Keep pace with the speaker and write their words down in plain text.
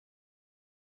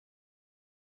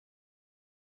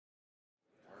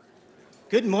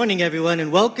Good morning, everyone, and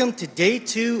welcome to day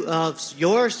 2 of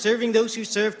your Serving Those Who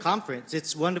Serve conference.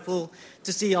 It's wonderful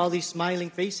to see all these smiling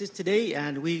faces today,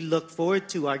 and we look forward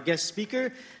to our guest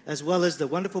speaker, as well as the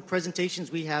wonderful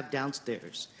presentations we have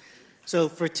downstairs. So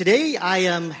for today, I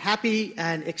am happy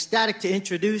and ecstatic to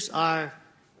introduce our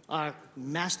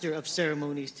Master of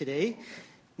Ceremonies today,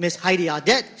 Ms. Heidi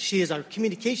Audette. She is our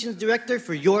Communications Director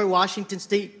for your Washington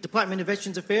State Department of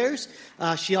Veterans Affairs.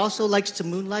 She also likes to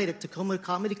moonlight at Tacoma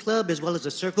Comedy Club as well as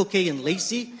a Circle K in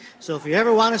Lacey. So if you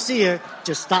ever want to see her,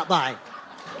 just stop by.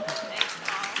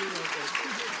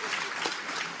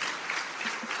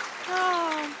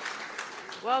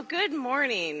 Well, good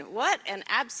morning. What an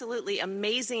absolutely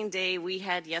amazing day we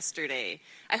had yesterday.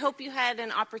 I hope you had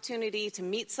an opportunity to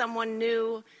meet someone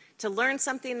new, to learn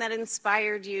something that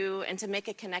inspired you, and to make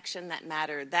a connection that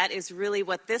mattered. That is really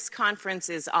what this conference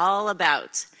is all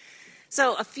about.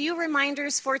 So a few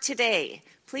reminders for today.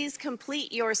 Please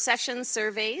complete your session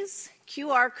surveys.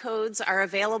 QR codes are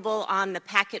available on the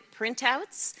packet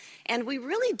printouts, and we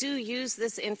really do use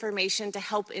this information to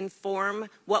help inform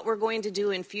what we're going to do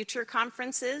in future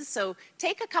conferences. So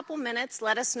take a couple minutes,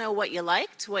 let us know what you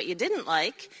liked, what you didn't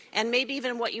like, and maybe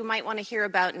even what you might want to hear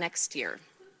about next year.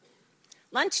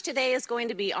 Lunch today is going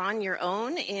to be on your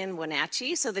own in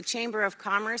Wenatchee, so the Chamber of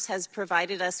Commerce has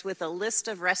provided us with a list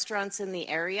of restaurants in the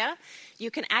area.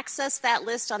 You can access that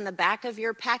list on the back of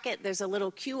your packet. There's a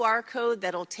little QR code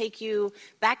that'll take you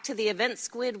back to the Event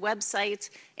Squid website,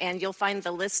 and you'll find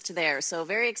the list there. So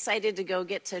very excited to go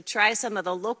get to try some of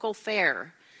the local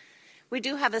fare. We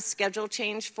do have a schedule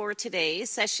change for today.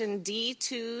 Session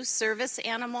D2, Service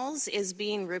Animals, is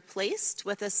being replaced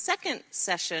with a second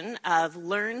session of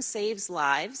Learn Saves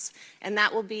Lives, and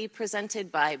that will be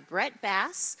presented by Brett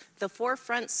Bass, the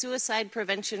Forefront Suicide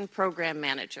Prevention Program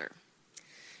Manager.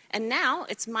 And now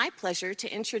it's my pleasure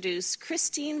to introduce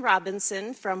Christine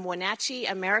Robinson from Wenatchee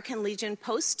American Legion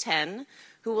Post 10,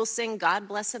 who will sing God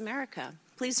Bless America.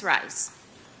 Please rise.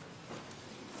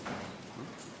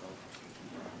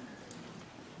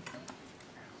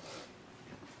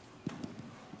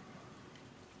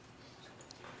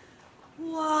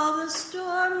 While the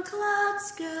storm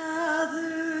clouds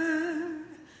gather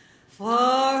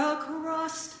far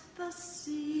across the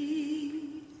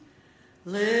sea,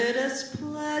 let us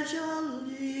pledge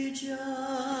allegiance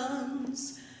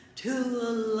to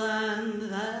a land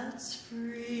that's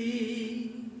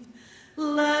free.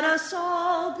 Let us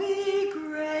all be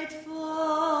grateful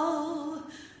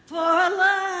for a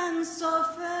land so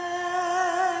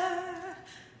fair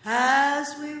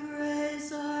as we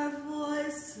raise our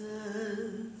voices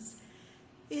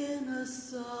in a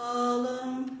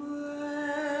solemn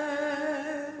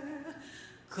prayer.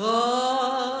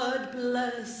 God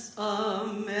bless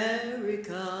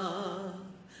America,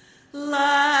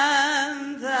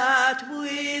 land that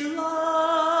we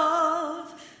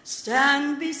love.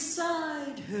 Stand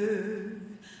beside her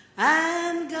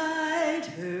and guide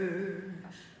her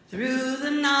through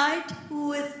the night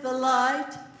with the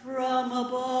light from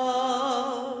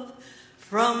above.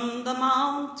 From the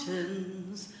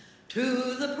mountains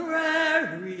to the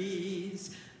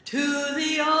prairies, to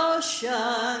the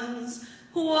oceans,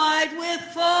 white with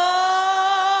foam.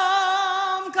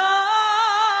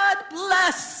 God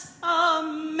bless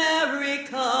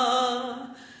America,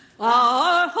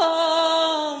 our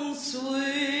home,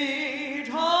 sweet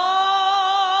home.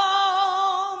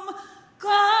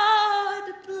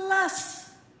 God bless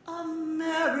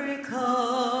America,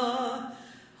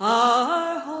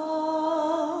 our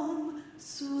home,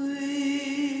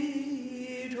 sweet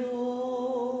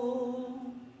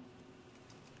home.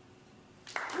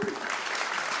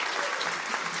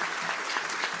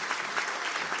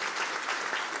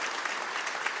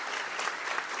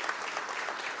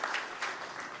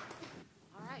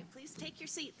 All right, please take your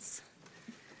seats.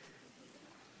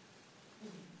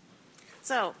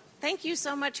 So, thank you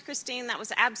so much, Christine. That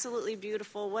was absolutely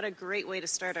beautiful. What a great way to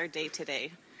start our day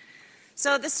today.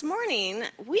 So this morning,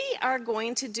 we are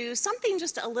going to do something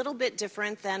just a little bit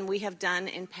different than we have done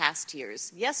in past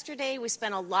years. Yesterday, we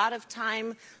spent a lot of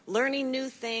time learning new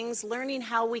things, learning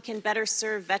how we can better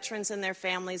serve veterans and their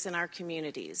families in our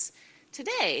communities.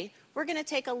 Today, we're going to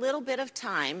take a little bit of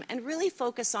time and really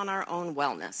focus on our own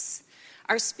wellness.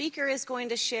 Our speaker is going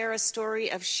to share a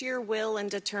story of sheer will and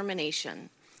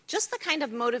determination, just the kind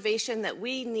of motivation that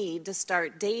we need to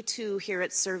start day 2 here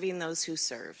at Serving Those Who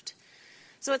Served.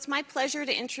 So it's my pleasure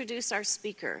to introduce our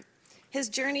speaker. His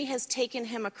journey has taken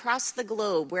him across the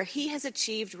globe, where he has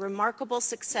achieved remarkable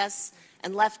success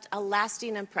and left a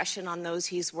lasting impression on those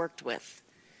he's worked with.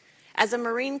 As a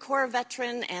Marine Corps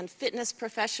veteran and fitness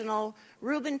professional,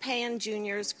 Ruben Payan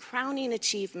Jr.'s crowning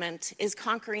achievement is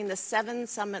conquering the 7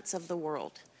 summits of the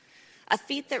world, a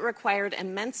feat that required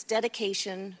immense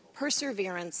dedication,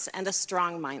 perseverance, and a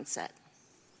strong mindset.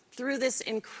 Through this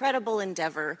incredible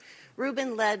endeavor,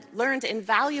 Ruben learned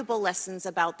invaluable lessons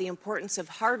about the importance of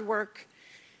hard work,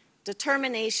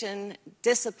 determination,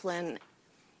 discipline,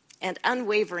 and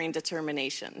unwavering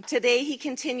determination. Today, he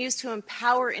continues to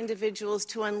empower individuals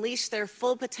to unleash their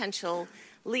full potential,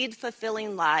 lead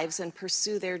fulfilling lives, and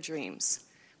pursue their dreams.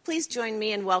 Please join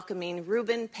me in welcoming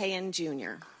Ruben Payan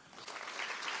Jr.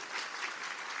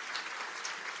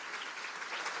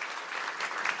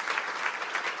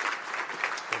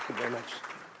 Thank you very much.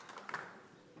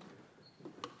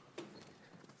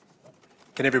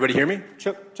 Can everybody hear me?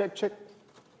 Check, check, check.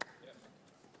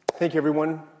 Thank you,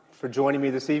 everyone, for joining me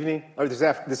this evening, or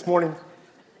this morning.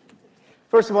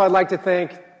 First of all, I'd like to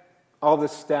thank all the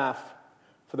staff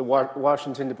for the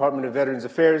Washington Department of Veterans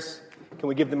Affairs. Can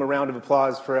we give them a round of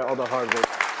applause for all the hard work?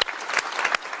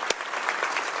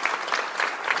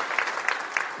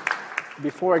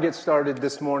 Before I get started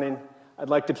this morning, I'd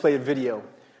like to play a video.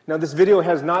 Now, this video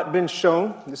has not been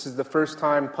shown. This is the first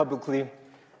time publicly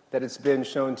that it's been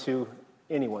shown to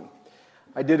anyone.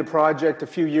 I did a project a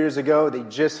few years ago. They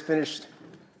just finished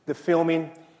the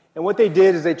filming. And what they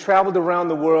did is they traveled around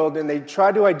the world and they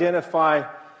tried to identify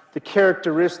the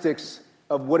characteristics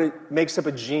of what it makes up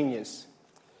a genius.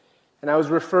 And I was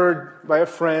referred by a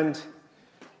friend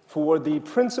for the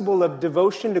principle of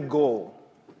devotion to goal.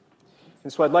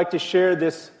 And so I'd like to share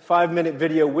this 5-minute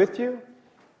video with you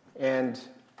and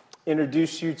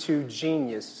introduce you to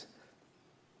Genius,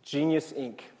 Genius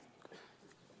Inc.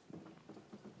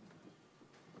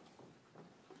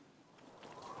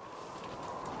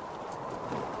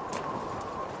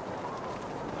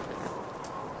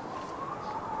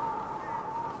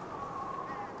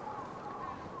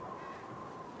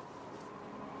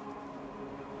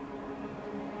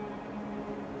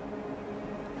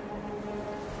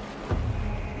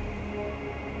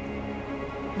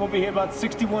 I'm over here about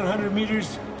 6,100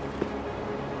 meters,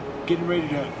 getting ready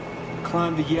to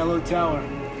climb the Yellow Tower.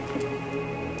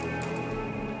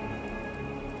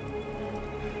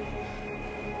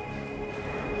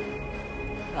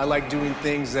 I like doing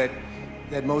things that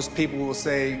most people will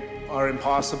say are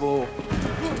impossible.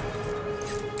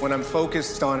 When I'm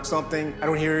focused on something, I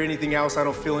don't hear anything else, I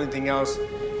don't feel anything else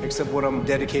except what I'm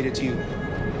dedicated to.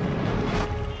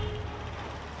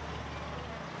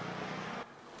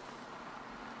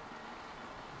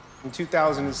 In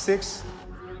 2006,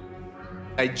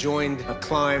 I joined a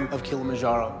climb of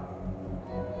Kilimanjaro.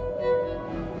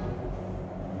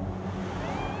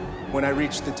 When I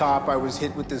reached the top, I was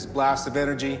hit with this blast of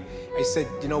energy. I said,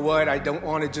 you know what, I don't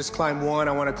want to just climb one,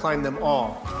 I want to climb them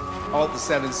all the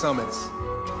 7 summits.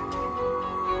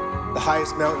 The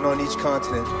highest mountain on each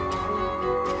continent.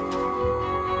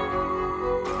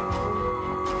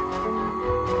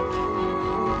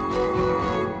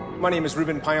 My name is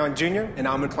Ruben Payan Jr., and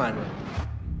I'm a climber.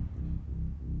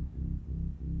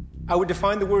 I would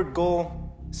define the word goal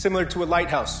similar to a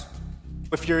lighthouse.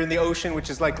 If you're in the ocean,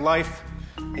 which is like life,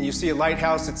 and you see a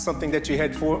lighthouse, it's something that you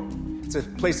head for. It's a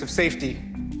place of safety.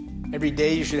 Every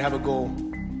day you should have a goal.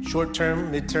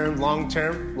 Short-term, mid-term,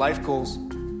 long-term, life goals.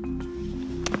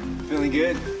 Feeling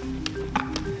good?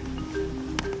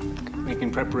 Making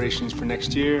preparations for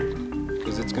next year,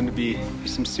 because it's going to be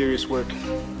some serious work.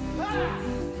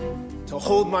 To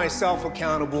hold myself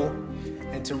accountable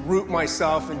and to root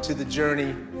myself into the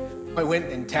journey, I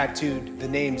went and tattooed the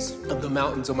names of the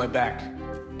mountains on my back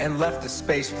and left a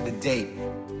space for the date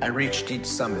I reached each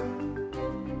summit.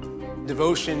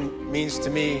 Devotion means to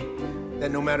me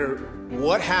that no matter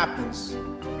what happens,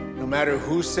 no matter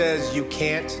who says you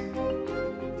can't,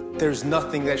 there's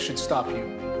nothing that should stop you.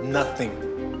 Nothing.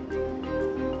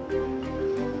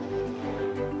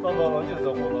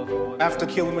 After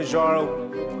Kilimanjaro,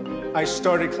 I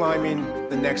started climbing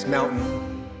the next mountain.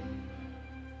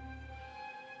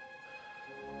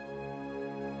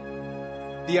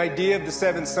 The idea of the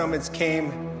 7 summits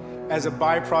came as a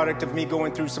byproduct of me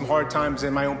going through some hard times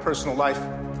in my own personal life.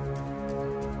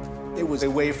 It was a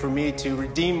way for me to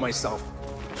redeem myself.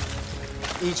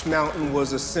 Each mountain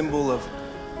was a symbol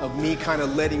of me kind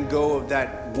of letting go of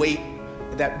that weight,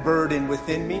 that burden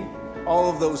within me. All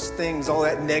of those things, all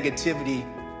that negativity.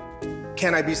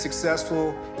 Can I be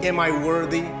successful? Am I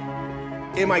worthy?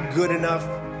 Am I good enough?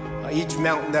 Each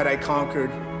mountain that I conquered,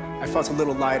 I felt a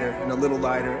little lighter and a little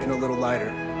lighter and a little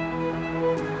lighter.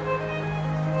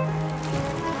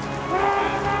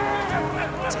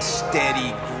 It's a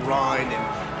steady grind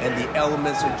and the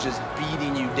elements are just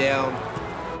beating you down.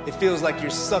 It feels like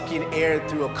you're sucking air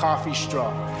through a coffee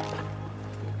straw.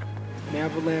 An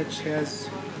avalanche has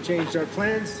changed our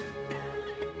plans.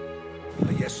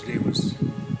 But yesterday was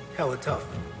hella tough.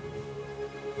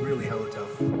 Really hella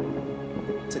tough.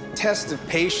 It's a test of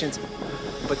patience,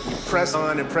 but you press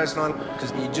on and press on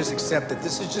because you just accept that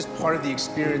this is just part of the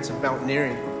experience of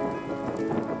mountaineering.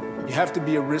 You have to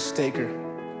be a risk taker.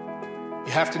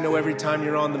 You have to know every time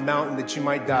you're on the mountain that you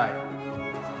might die.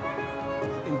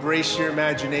 Embrace your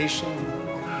imagination,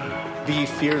 be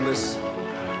fearless,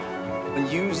 and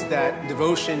use that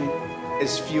devotion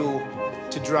as fuel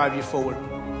to drive you forward.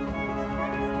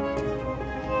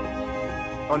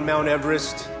 On Mount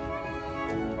Everest,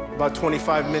 about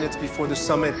 25 minutes before the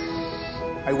summit,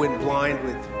 I went blind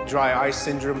with dry eye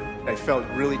syndrome. I felt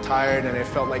really tired and I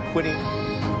felt like quitting.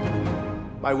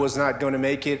 I was not going to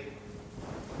make it.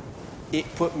 It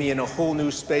put me in a whole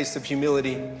new space of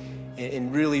humility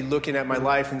and really looking at my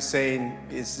life and saying,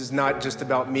 this is not just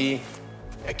about me.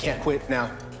 I can't quit now.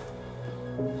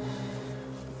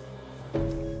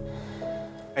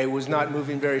 I was not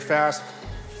moving very fast,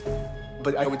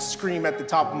 but I would scream at the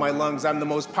top of my lungs, I'm the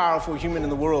most powerful human in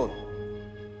the world.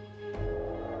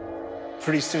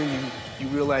 Pretty soon you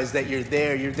realize that you're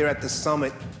there at the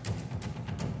summit.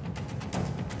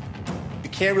 You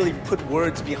can't really put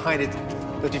words behind it,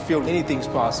 but you feel anything's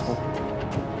possible.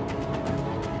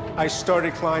 I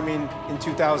started climbing in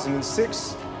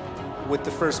 2006 with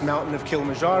the first mountain of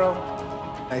Kilimanjaro.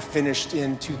 I finished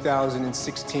in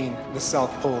 2016, the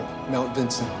South Pole, Mount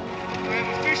Vincent. We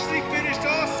have officially finished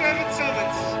all 7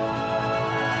 summits.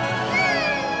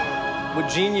 What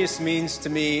genius means to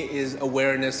me is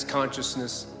awareness,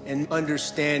 consciousness, and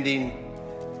understanding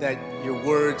that your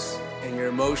words and your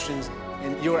emotions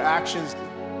and your actions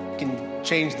can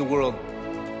change the world.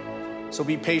 So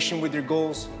be patient with your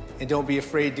goals and don't be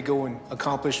afraid to go and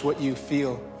accomplish what you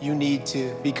feel you need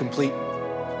to be complete.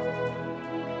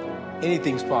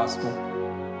 Anything's possible.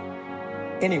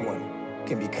 Anyone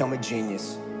can become a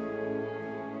genius.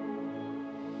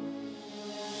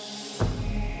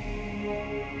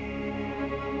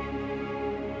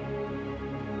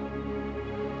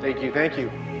 Thank you, thank you.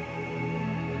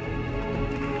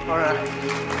 All right.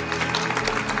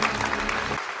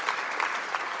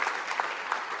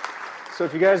 So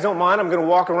if you guys don't mind, I'm going to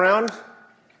walk around,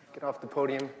 get off the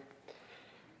podium.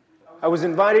 I was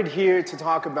invited here to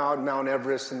talk about Mount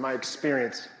Everest and my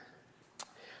experience.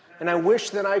 And I wish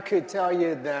that I could tell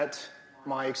you that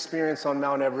my experience on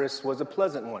Mount Everest was a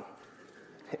pleasant one.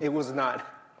 It was not.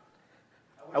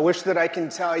 I wish that I can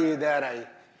tell you that I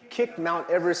kicked Mount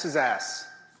Everest's ass,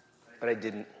 but I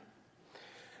didn't.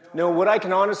 No, what I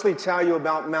can honestly tell you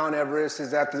about Mount Everest is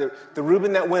that the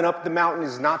Ruben that went up the mountain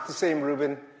is not the same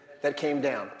Ruben that came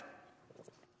down.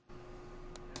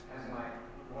 As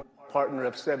my partner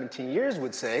of 17 years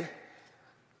would say,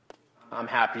 I'm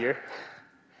happier,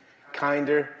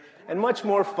 kinder, and much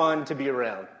more fun to be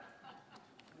around.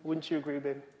 Wouldn't you agree,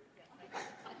 baby?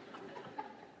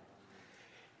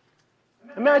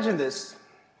 Imagine this.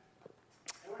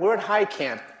 We're at high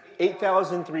camp,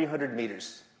 8,300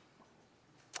 meters.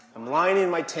 I'm lying in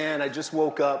my tent. I just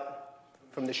woke up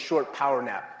from this short power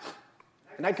nap.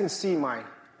 And I can see my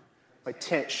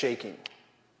tent shaking.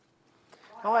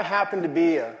 Now, I happen to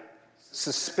be a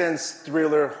suspense,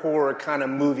 thriller, horror kind of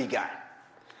movie guy.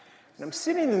 And I'm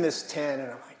sitting in this tent,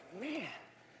 and I'm like, man,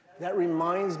 that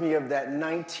reminds me of that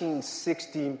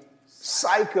 1960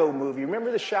 Psycho movie.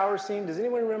 Remember the shower scene? Does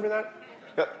anyone remember that?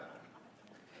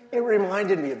 It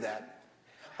reminded me of that,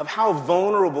 of how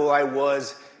vulnerable I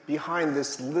was behind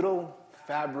this little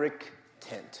fabric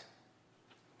tent.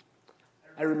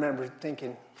 I remember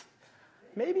thinking,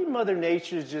 maybe Mother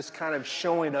Nature's just kind of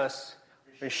showing us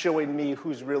and showing me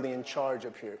who's really in charge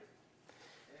up here.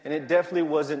 And it definitely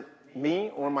wasn't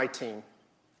me or my team.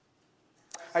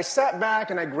 I sat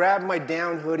back and I grabbed my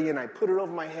down hoodie and I put it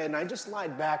over my head and I just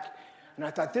lied back and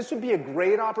I thought this would be a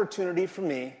great opportunity for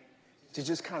me to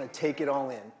just kind of take it all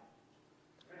in.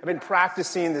 I've been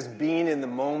practicing this being in the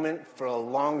moment for a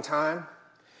long time,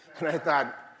 and I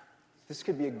thought this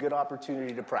could be a good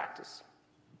opportunity to practice.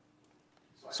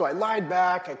 So I lied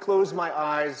back, I closed my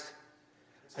eyes,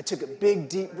 I took a big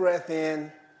deep breath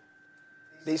in.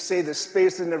 They say the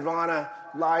space of nirvana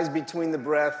lies between the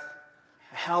breath.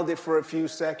 I held it for a few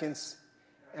seconds,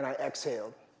 and I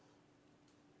exhaled.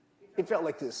 It felt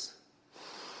like this.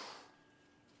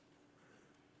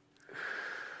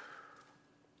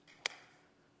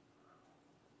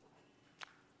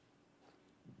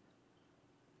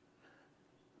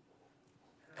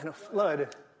 And a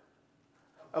flood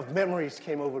of memories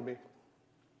came over me.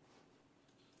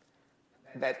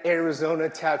 That Arizona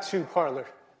tattoo parlor,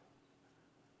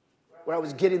 where I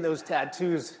was getting those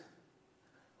tattoos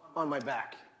on my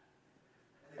back.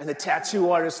 And the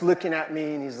tattoo artist looking at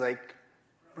me, and he's like,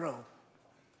 bro,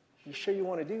 you sure you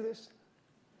want to do this?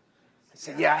 I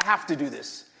said, yeah, I have to do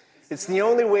this. It's the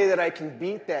only way that I can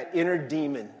beat that inner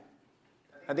demon.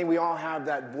 I think we all have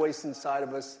that voice inside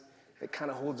of us that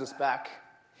kind of holds us back.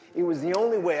 It was the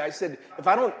only way. I said, if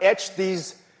I don't etch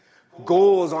these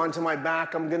goals onto my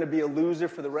back, I'm going to be a loser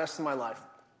for the rest of my life.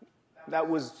 That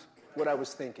was what I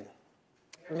was thinking.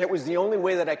 And it was the only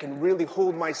way that I can really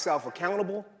hold myself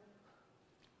accountable.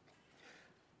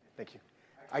 Thank you.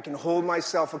 I can hold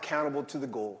myself accountable to the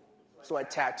goal. So I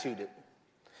tattooed it.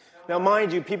 Now,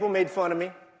 mind you, people made fun of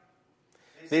me.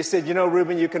 They said, you know,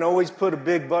 Ruben, you can always put a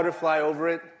big butterfly over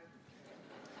it.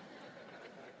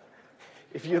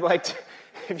 If you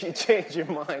change your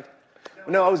mind.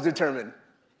 No, I was determined.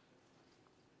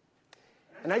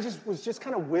 And I was just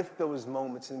kind of with those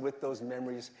moments and with those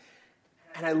memories.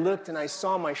 And I looked and I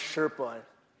saw my Sherpa.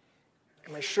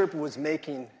 And my Sherpa was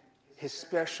making his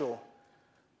special,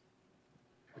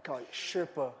 we call it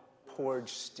Sherpa porridge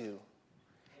stew.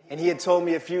 And he had told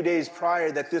me a few days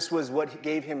prior that this was what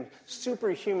gave him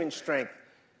superhuman strength.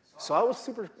 So I was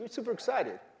super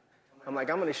excited. I'm like,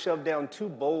 I'm going to shove down 2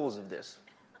 bowls of this.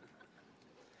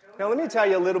 Now, let me tell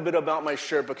you a little bit about my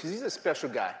Sherpa, because he's a special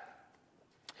guy.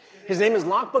 His name is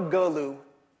Lakpa Golu,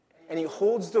 and he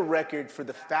holds the record for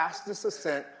the fastest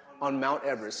ascent on Mount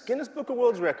Everest. Guinness Book of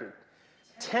World Record.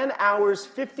 10 hours,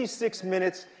 56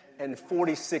 minutes, and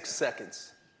 46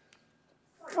 seconds.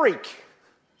 Freak.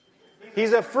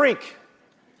 He's a freak.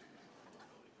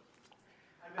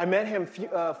 I met him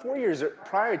 4 years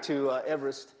prior to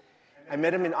Everest. I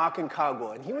met him in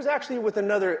Aconcagua, and he was actually with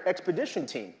another expedition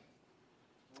team.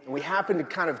 And we happened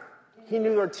to he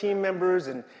knew our team members,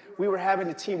 and we were having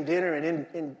a team dinner,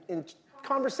 and in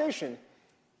conversation,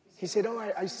 he said, oh,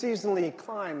 I seasonally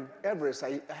climb Everest.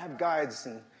 I have guides,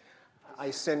 and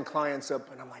I send clients up,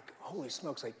 and I'm like, holy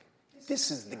smokes, like,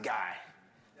 this is the guy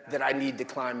that I need to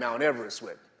climb Mount Everest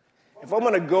with. If I'm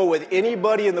going to go with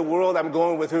anybody in the world, I'm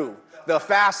going with who? The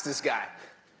fastest guy.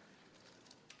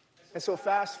 And so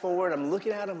fast forward, I'm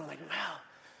looking at him, I'm like, wow,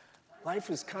 life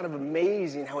is kind of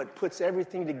amazing how it puts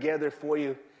everything together for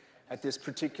you at this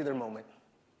particular moment.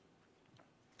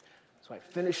 So I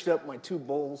finished up my 2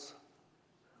 bowls.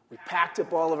 We packed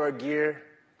up all of our gear.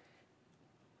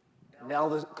 Now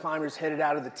the climbers headed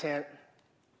out of the tent.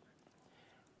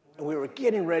 And we were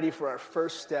getting ready for our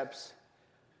first steps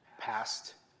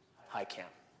past high camp.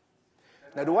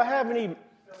 Now, do I have any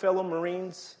fellow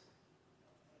Marines?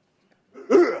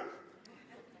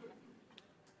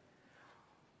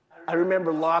 I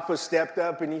remember Lakpa stepped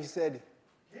up and he said,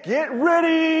 get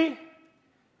ready!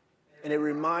 And it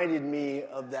reminded me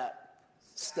of that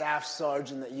staff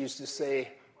sergeant that used to say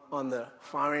on the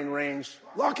firing range,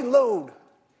 lock and load.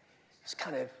 Just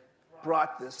kind of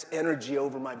brought this energy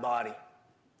over my body.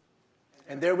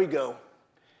 And there we go.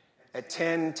 At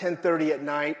 10:30 at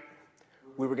night,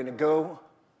 we were going to go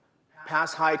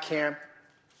past high camp,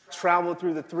 travel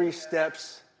through the 3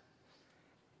 steps,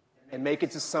 and make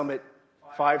it to summit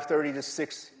 5:30 to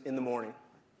 6 in the morning.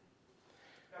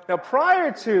 Now,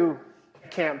 prior to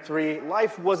Camp 3,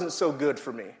 life wasn't so good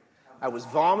for me. I was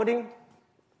vomiting.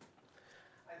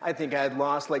 I think I had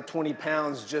lost like 20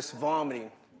 pounds just vomiting.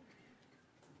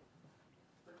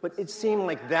 But it seemed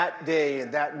like that day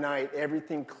and that night,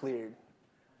 everything cleared.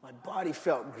 My body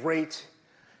felt great.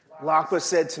 Lakpa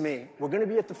said to me, we're going to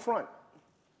be at the front,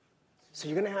 so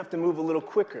you're going to have to move a little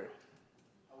quicker.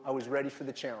 I was ready for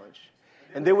the challenge.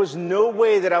 And there was no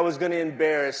way that I was going to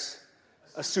embarrass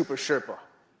a super Sherpa.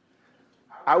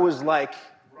 I was like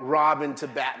Robin to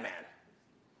Batman.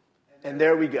 And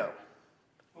there we go.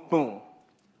 Boom.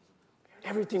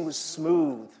 Everything was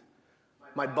smooth.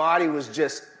 My body was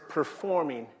just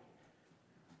performing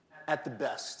at the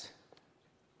best.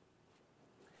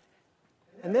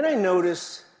 And then I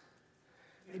noticed,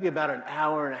 maybe about an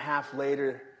hour and a half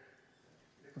later,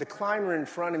 the climber in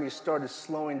front of me started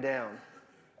slowing down.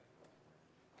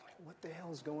 What the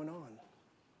hell is going on?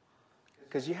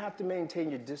 Because you have to maintain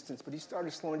your distance, but he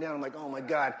started slowing down. I'm like, oh my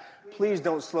God, please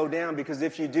don't slow down, because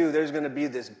if you do, there's going to be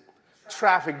this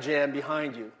traffic jam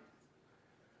behind you.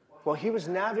 Well, he was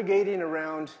navigating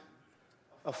around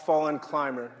a fallen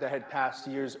climber that had passed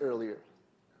years earlier.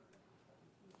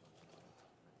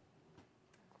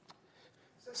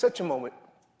 Such a moment.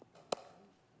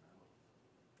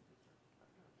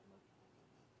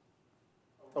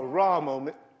 A raw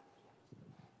moment.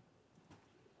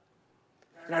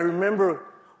 And I remember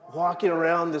walking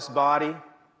around this body, and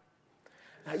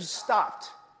I just stopped.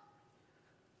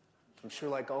 I'm sure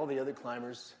like all the other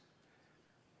climbers,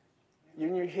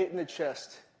 you're hit in the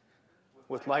chest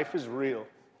with life is real.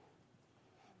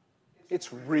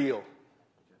 It's real.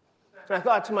 And I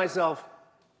thought to myself,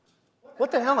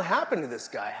 what the hell happened to this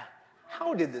guy?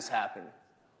 How did this happen?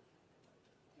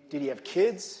 Did he have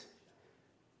kids?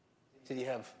 Did he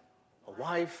have a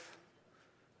wife?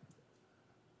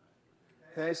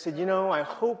 And I said, I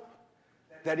hope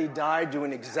that he died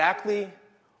doing exactly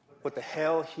what the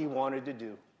hell he wanted to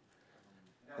do.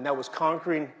 And that was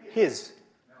conquering his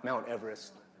Mount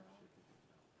Everest.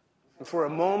 And for a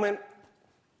moment,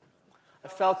 I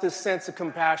felt this sense of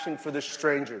compassion for the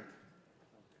stranger.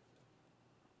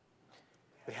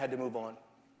 We had to move on.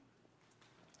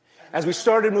 As we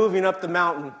started moving up the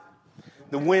mountain,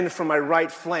 the wind from my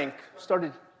right flank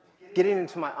started getting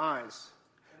into my eyes.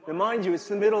 Now, mind you, it's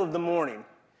the middle of the morning.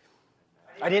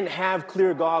 I didn't have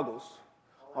clear goggles.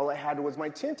 All I had was my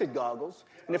tinted goggles.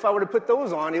 And if I were to put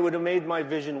those on, it would have made my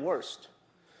vision worse.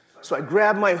 So I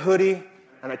grabbed my hoodie,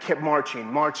 and I kept marching.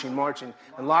 And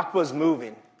Lakba's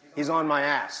moving. He's on my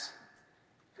ass.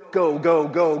 Go, go,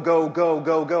 go, go, go,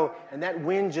 go, go. And that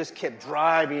wind just kept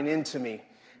driving into me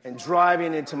and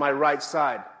driving into my right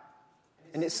side.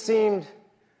 And it seemed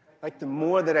like the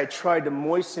more that I tried to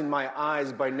moisten my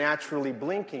eyes by naturally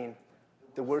blinking,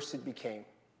 the worse it became.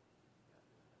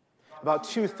 About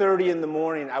 2:30 in the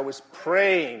morning, I was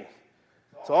praying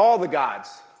to all the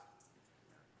gods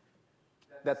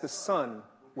that the sun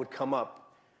would come up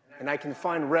and I can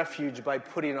find refuge by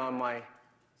putting on my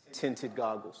tinted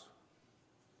goggles.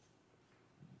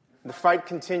 The fight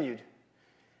continued.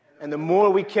 And the more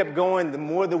we kept going, the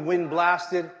more the wind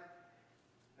blasted.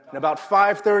 And about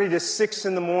 5:30 to 6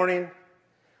 in the morning,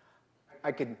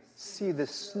 I could see the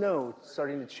snow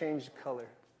starting to change color.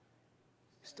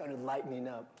 It started lightening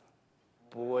up.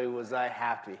 Boy, was I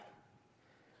happy.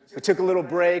 We took a little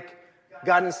break,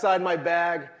 got inside my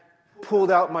bag,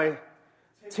 pulled out my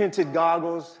tinted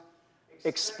goggles,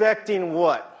 expecting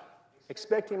what?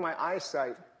 Expecting my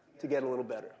eyesight to get a little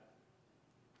better.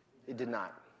 It did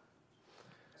not.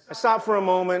 I stopped for a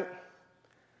moment,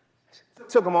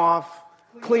 took them off,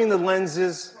 cleaned the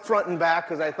lenses front and back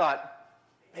because I thought,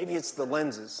 maybe it's the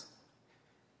lenses.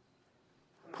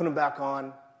 Put them back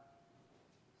on,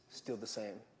 still the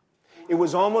same. It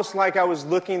was almost like I was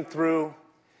looking through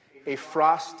a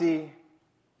frosty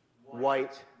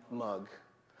white mug.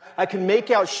 I could make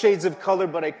out shades of color,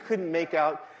 but I couldn't make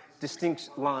out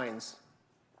distinct lines.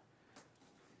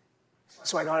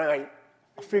 So I thought, all right,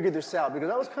 I'll figure this out because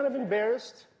I was kind of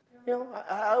embarrassed. I'm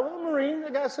a Marine.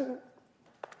 I got some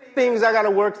things I got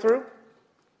to work through.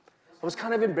 I was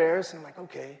kind of embarrassed, and I'm like,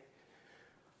 okay.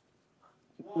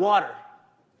 Water.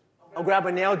 I'll grab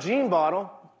an Nalgene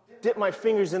bottle, dip my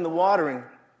fingers in the water, and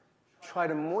try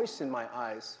to moisten my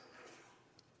eyes.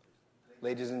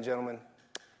 Ladies and gentlemen,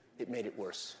 it made it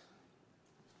worse.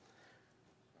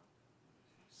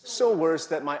 So worse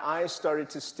that my eyes started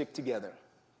to stick together.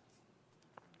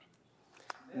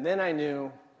 And then I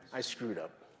knew I screwed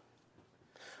up.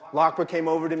 Lakba came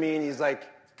over to me and he's like,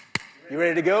 you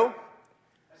ready to go?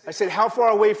 I said, how far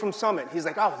away from summit? He's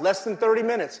like, less than 30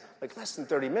 minutes. Like, less than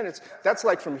 30 minutes? That's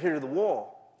like from here to the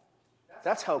wall.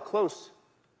 That's how close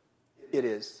it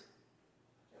is.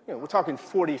 We're talking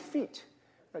 40 feet.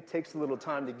 It takes a little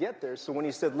time to get there. So when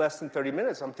he said less than 30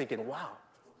 minutes, I'm thinking, wow,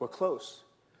 we're close.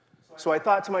 So I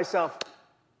thought to myself,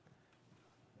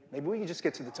 maybe we could just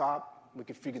get to the top. We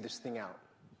could figure this thing out.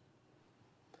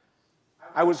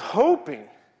 I was hoping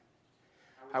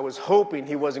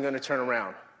he wasn't going to turn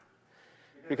around.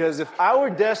 Because if I were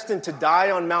destined to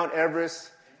die on Mount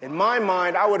Everest, in my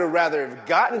mind, I would have rather have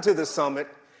gotten to the summit,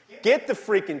 get the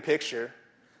freaking picture,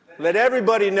 let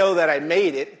everybody know that I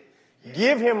made it,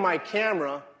 give him my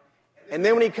camera, and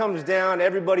then when he comes down,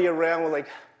 everybody around will like,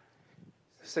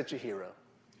 such a hero.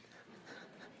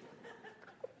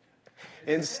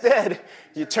 Instead,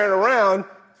 you turn around,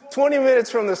 20 minutes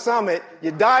from the summit,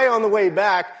 you die on the way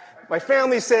back. My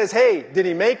family says, hey, did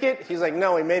he make it? He's like,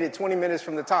 no, he made it 20 minutes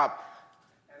from the top.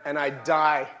 And I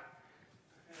die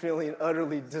feeling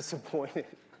utterly disappointed.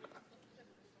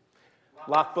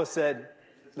 Lakba said,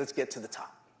 let's get to the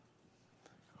top.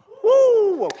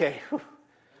 Woo, okay.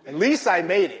 At least I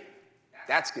made it.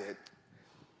 That's good.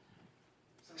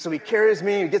 So he carries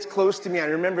me, he gets close to me. I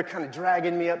remember kind of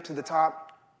dragging me up to the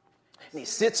top. And he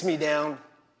sits me down.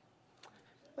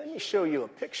 Let me show you a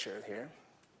picture here.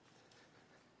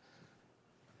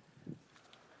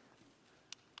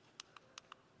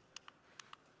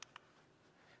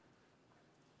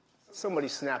 Somebody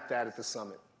snapped that at the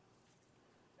summit.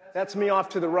 That's me off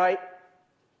to the right.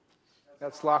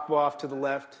 That's Lakba off to the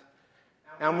left.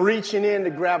 I'm reaching in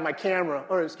to grab my camera.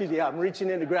 I'm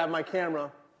reaching in to grab my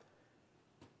camera.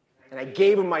 And I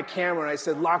gave him my camera, and I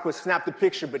said, Lockwood, snap the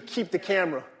picture, but keep the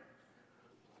camera.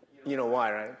 You know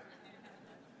why, right?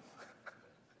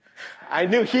 I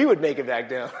knew he would make it back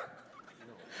down.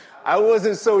 I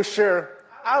wasn't so sure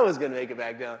I was going to make it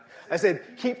back down. I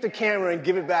said, keep the camera and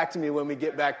give it back to me when we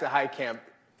get back to high camp.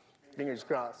 Fingers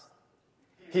crossed.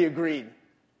 He agreed.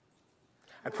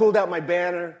 I pulled out my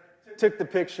banner, took the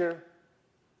picture.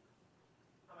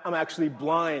 I'm actually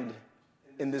blind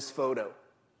in this photo.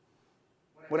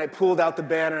 When I pulled out the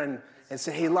banner and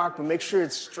said, hey, Lockwood, make sure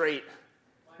it's straight.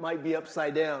 Might be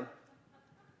upside down.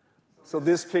 So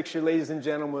this picture, ladies and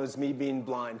gentlemen, was me being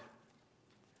blind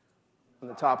on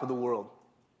the top of the world.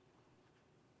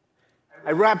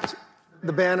 I wrapped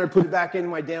the banner, put it back in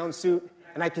my down suit,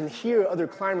 and I can hear other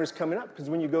climbers coming up, because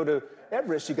when you go to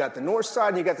Everest, you got the north side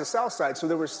and you got the south side, so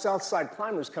there were south side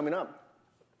climbers coming up.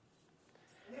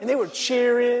 And they were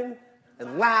cheering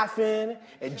and laughing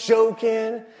and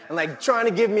joking and like trying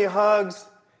to give me hugs.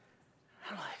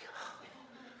 I'm like,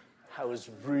 oh, I was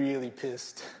really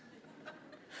pissed.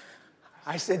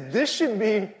 I said, this should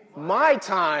be my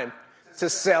time to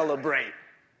celebrate.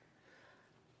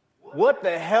 What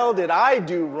the hell did I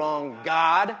do wrong,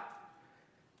 God,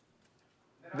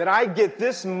 that I get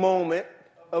this moment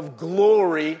of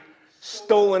glory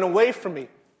stolen away from me?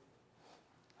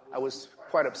 I was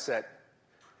quite upset.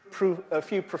 A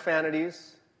few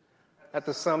profanities at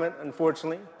the summit,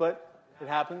 unfortunately, but it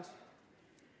happens.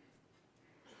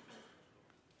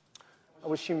 I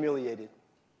was humiliated.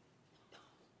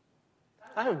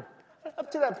 Up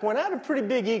to that point, I had a pretty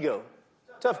big ego.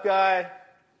 Tough guy,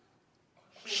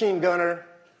 machine gunner,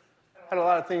 had a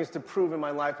lot of things to prove in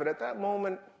my life, but at that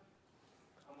moment,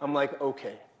 I'm like,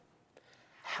 okay,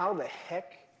 how the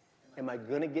heck am I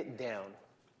going to get down?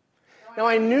 Now,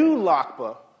 I knew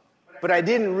Lakpa, but I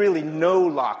didn't really know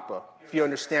Lakpa, if you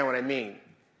understand what I mean.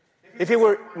 If it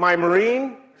were my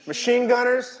Marine machine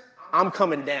gunners, I'm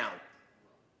coming down.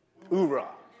 Hoorah.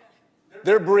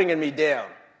 They're bringing me down.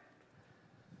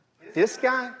 This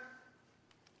guy,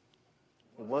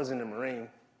 he wasn't a Marine.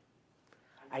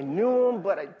 I knew him,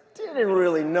 but I didn't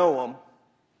really know him.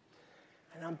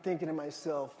 And I'm thinking to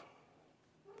myself,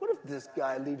 what if this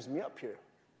guy leaves me up here?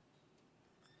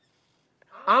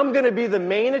 I'm going to be the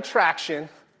main attraction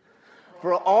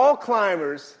for all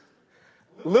climbers.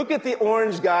 Look at the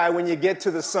orange guy when you get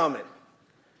to the summit.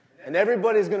 And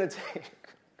everybody's going to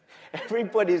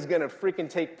freaking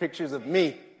take pictures of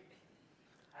me.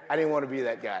 I didn't want to be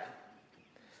that guy.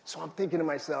 So I'm thinking to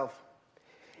myself,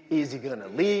 is he going to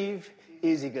leave?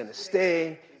 Is he going to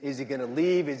stay? Is he going to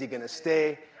leave? Is he going to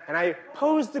stay? And I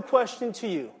posed the question to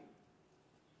you.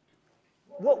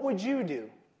 What would you do?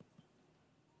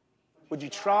 Would you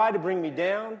try to bring me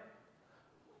down?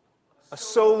 A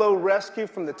solo rescue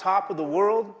from the top of the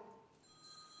world?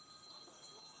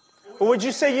 Or would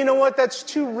you say, you know what, that's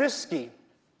too risky.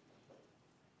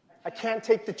 I can't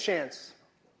take the chance.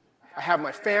 I have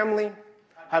my family,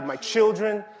 I have my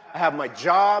children, I have my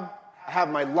job, I have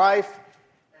my life,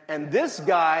 and this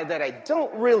guy that I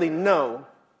don't really know,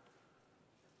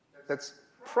 that's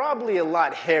probably a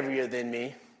lot heavier than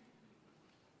me,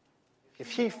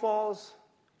 if he falls,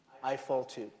 I fall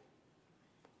too.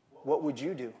 What would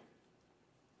you do?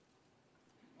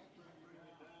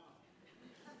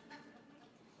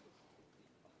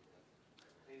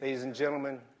 Ladies and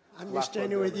gentlemen, I'm just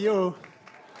standing with you.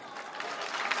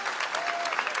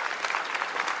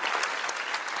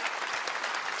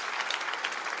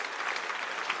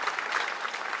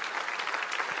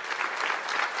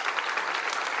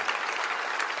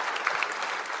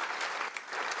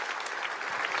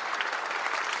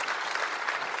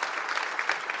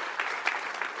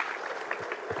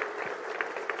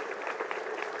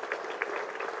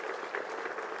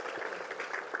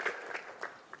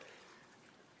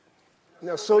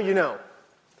 Now, so you know,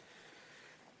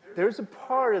 there's a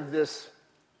part of this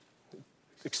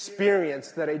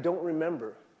experience that I don't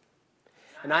remember.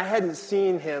 And I hadn't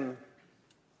seen him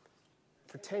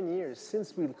for 10 years.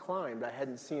 Since we climbed, I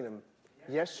hadn't seen him.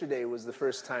 Yesterday was the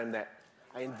first time that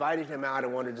I invited him out. I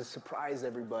wanted to surprise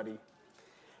everybody.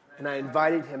 And I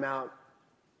invited him out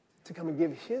to come and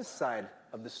give his side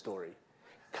of the story.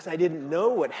 Because I didn't know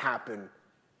what happened.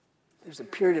 There's a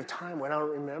period of time when I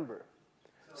don't remember.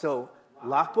 So,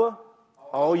 Lakpa,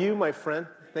 all you, my friend,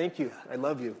 thank you. I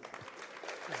love you.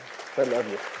 I love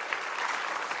you.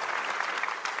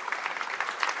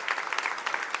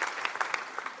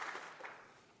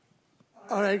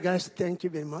 All right, guys, thank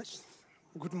you very much.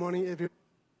 Good morning, everyone.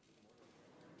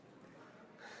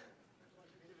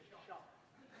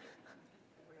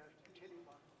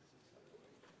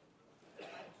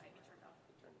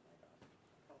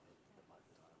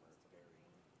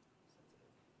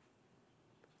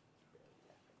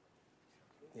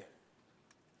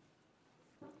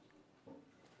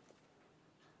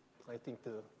 I think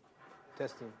the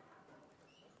testing.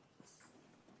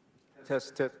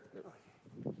 Test.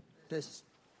 This.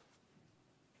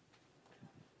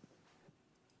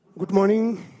 Good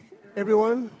morning,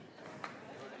 everyone.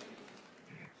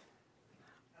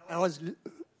 I was a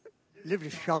little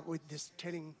bit shocked with this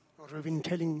Ruben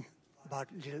telling about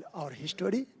our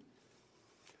history.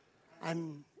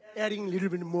 I'm adding a little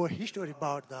bit more history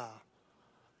about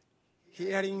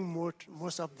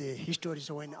most of the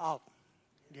histories went up,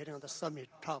 getting on the summit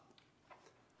top.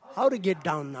 How to get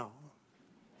down now?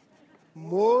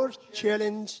 More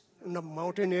challenge in the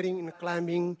mountaineering and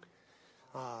climbing,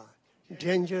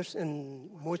 dangers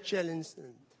and more challenge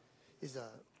is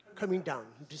coming down,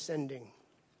 descending.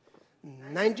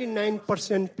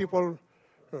 99% people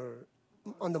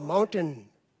on the mountain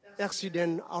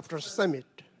accident after summit.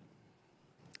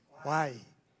 Why?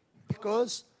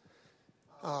 Because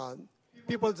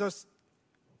people just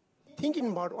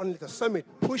thinking about only the summit,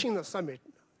 pushing the summit.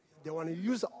 They want to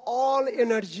use all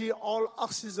energy, all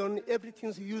oxygen,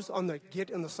 everything's used on the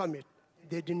get on the summit.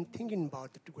 They didn't thinking about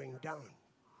it going down.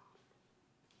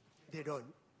 They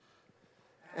don't.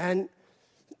 And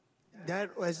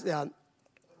that was I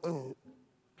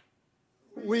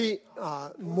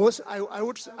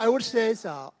would say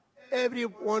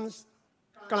everyone's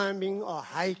climbing or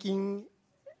hiking,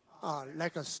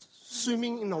 like a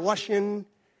swimming in the ocean.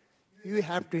 You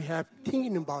have to have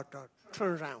thinking about a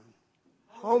turnaround.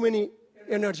 How many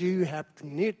energy you have to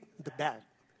need the back.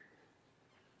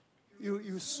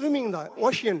 You swimming in the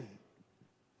ocean,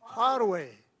 far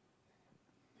away.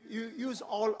 You use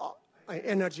all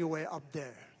energy way up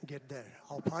there, get there,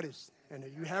 how far is. And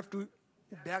you have to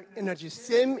back energy,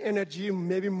 same energy,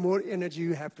 maybe more energy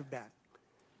you have to back.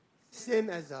 Same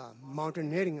as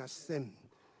mountaineering, same.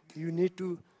 You need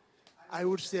to, I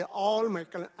would say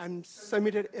I'm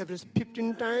summited Everest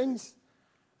 15 times.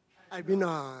 I've been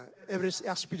Everest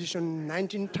expedition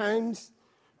 19 times,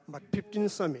 but 15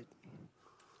 summit.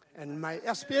 And my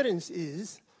experience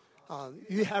is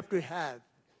you have to have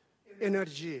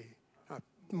energy,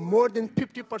 more than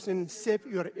 50% save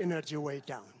your energy way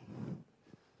down.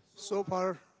 So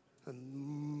far,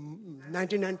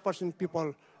 99%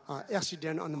 people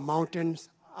accident on the mountains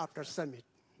after summit.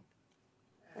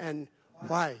 And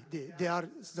why? They are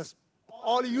just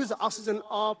all use oxygen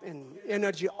up and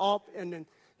energy up, and then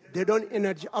they don't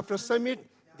energy after summit.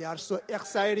 They are so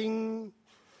exciting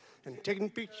and taking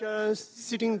pictures,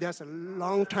 sitting there a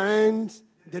long time.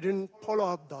 They didn't follow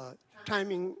up the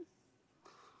timing,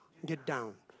 get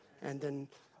down. And then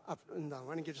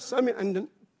when you get to summit, and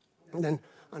then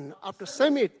after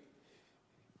summit,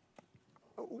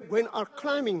 when are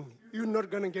climbing, you're not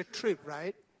going to get tripped,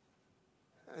 right?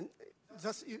 And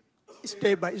just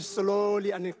stay by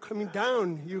slowly, and then coming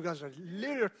down, you guys are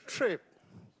little trip.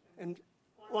 And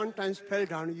one time fell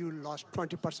down, you lost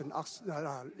 20%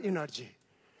 energy.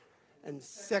 And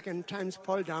second time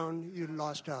fall down, you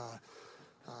lost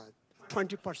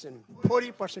 20%,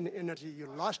 40% energy. You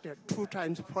lost it 2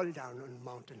 times fall down on the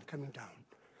mountain, coming down.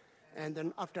 And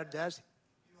then after that,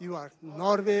 you are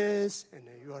nervous, and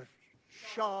you are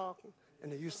shocked,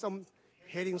 and you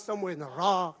hitting somewhere in the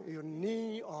rock, your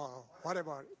knee or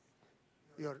whatever,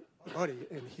 your body,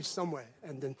 and hit somewhere.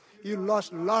 And then you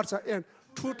lost lots of energy.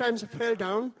 2 times fell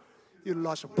down, you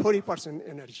lost 40%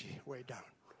 energy way down.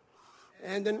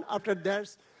 And then after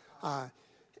that,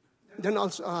 then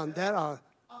also there are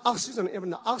oxygen, even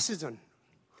the oxygen.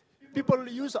 People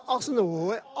use oxygen,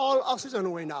 all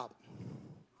oxygen went up.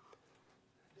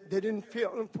 They didn't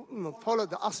follow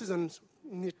the oxygen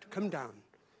need to come down.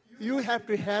 You have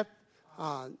to have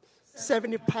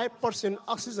 75%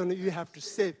 oxygen you have to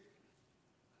save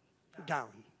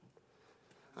down.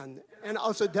 And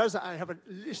also I have a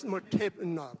little more tape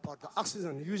about the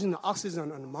oxygen, using the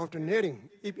oxygen on mountaineering,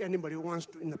 if anybody wants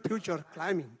to in the future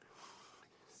climbing.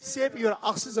 Save your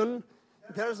oxygen.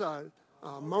 There's a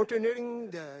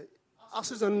mountaineering, the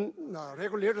oxygen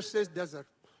regulator says there's a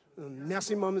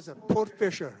maximum is a port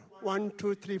pressure, 1,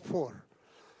 2, 3, 4.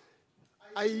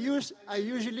 I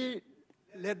usually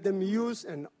let them use,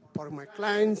 and for my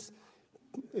clients,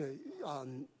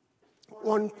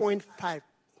 1.5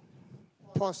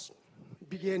 post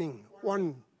beginning,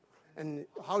 1. And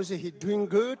how is he doing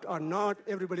good or not?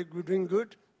 Everybody doing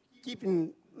good.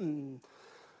 Keeping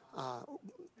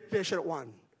pressure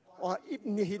 1. Or if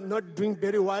he's not doing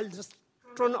very well, just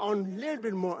turn on a little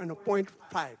bit more on a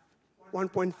 0.5,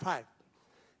 1.5.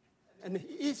 And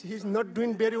if he's not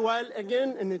doing very well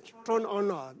again, and it turn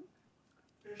on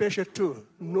pressure 2,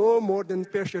 no more than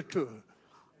pressure 2.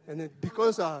 And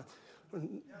because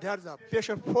there's a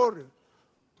pressure 4,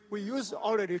 we use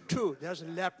already 2. There's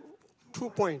left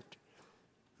 2 point.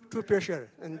 two pressure,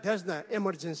 and that's the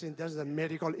emergency, that's the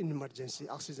medical emergency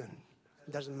oxygen.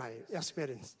 That's my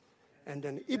experience. And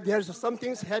then if there's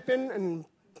something happen and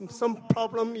some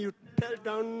problem, you fell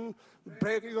down,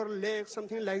 break your leg,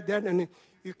 something like that, and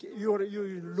you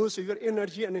lose your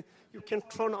energy, and you can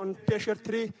turn on pressure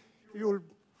 3, you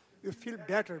feel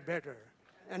better.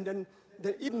 And then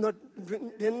if not,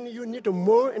 then you need to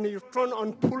more, and you turn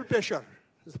on full pressure,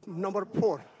 number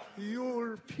 4. You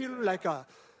will feel like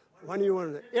when you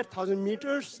are 8,000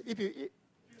 meters, if you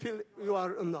feel you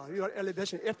are your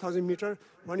elevation 8,000 meters,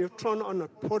 when you turn on a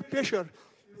full pressure,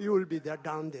 you will be there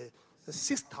down there,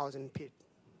 6,000 feet,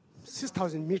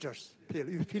 6,000 meters.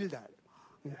 You feel that.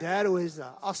 That was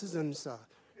oxygen's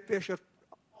pressure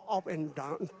up and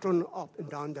down, turn up and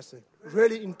down. That's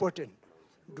really important.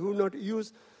 Do not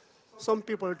use. Some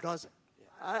people does.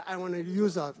 I want to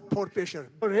use a poor pressure.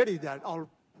 Already that all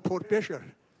poor pressure.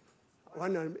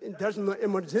 When there's no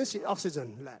emergency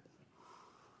oxygen lab,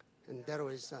 and there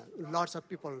was lots of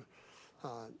people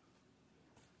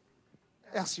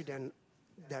accident,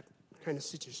 that kind of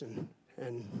situation.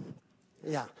 And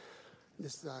yeah,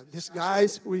 these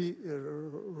guys,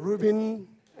 Ruben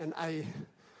and I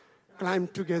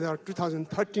climbed together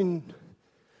 2013,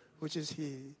 which is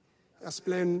he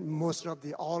explained most of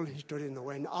the all history and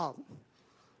went up,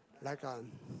 like a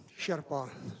Sherpa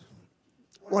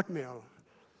oatmeal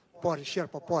porridge,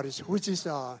 Sherpa porridge, which is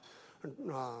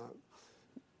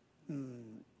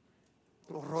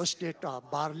roasted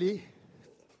barley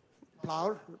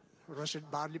flour,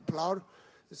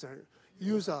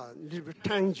 use a little bit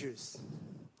tang juice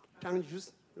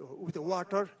with the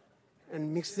water,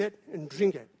 and mix it and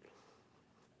drink it.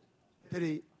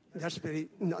 That's very,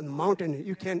 in the mountain,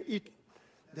 you can eat.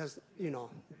 That's,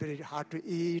 very hard to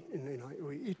eat, and,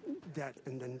 we eat that,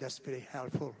 and then that's very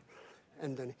helpful.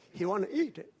 And then he want to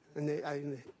eat it, and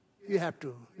you have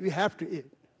to eat.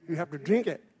 You have to drink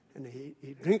it, and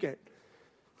he drink it.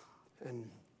 And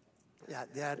yeah,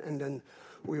 that, and then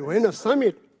we went a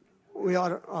summit. We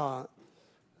are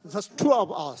just 2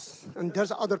 of us, and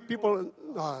there's other people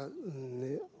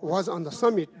was on the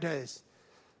summit days,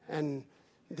 and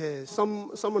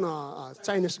some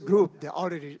Chinese group, they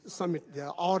already summit, they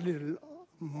already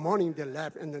morning they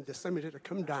left, and then the summit had to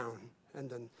come down, and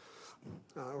then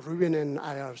Ruben and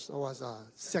I was a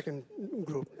second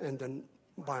group, and then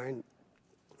Payan,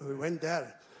 we went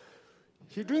there.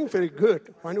 He doing very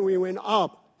good. When we went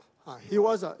up, he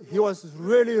was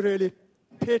really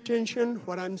pay attention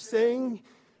what I'm saying.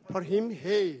 For him,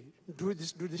 hey, do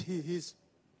this. He's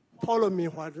follow me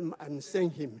what I'm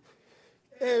saying him.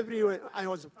 Everywhere I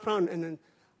was front, and then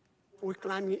we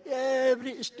climbing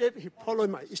every step. He followed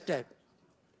my step.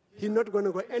 He's not going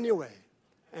to go anywhere,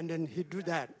 and then he do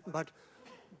that. But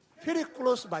very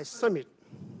close by summit,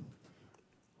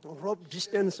 rope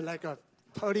distance like a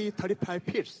 30-35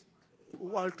 feet,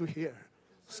 wall to here.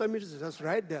 Summit is just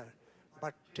right there,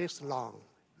 but takes long.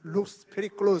 Looks very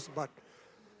close, but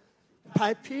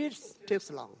 5 feet takes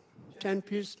long. 10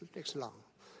 feet takes long.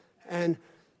 And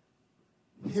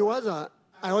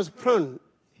I was front.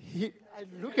 I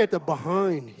look at the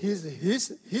behind.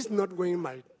 He's not going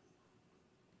my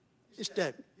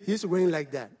step. He's going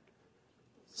like that,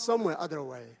 somewhere other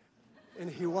way. And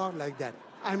he walked like that.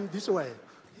 I'm this way.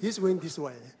 He's going this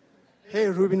way. Hey,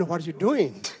 Ruben, what are you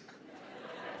doing?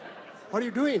 What are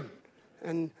you doing?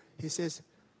 And he says,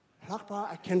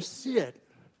 Lakpa, I can't see it.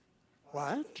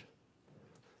 What?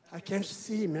 I can't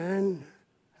see, man.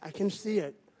 I can see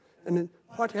it. And then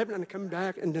what happened? And I come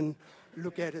back and then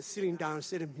look at it, sitting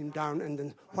him down, and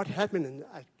then what happened? And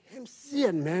I can see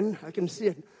it, man. I can see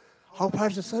it. How far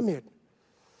is the summit?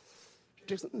 It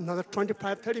takes another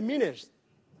 25-30 minutes.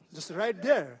 Just right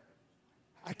there.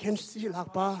 I can see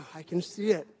Lakpa. I can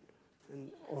see it.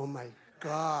 And oh my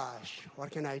gosh,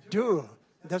 what can I do?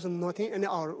 There's nothing in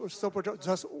our support,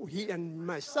 just he and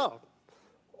myself.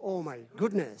 Oh my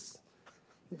goodness.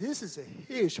 This is a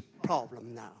huge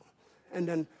problem now. And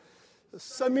then the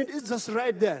summit is just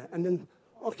right there. And then,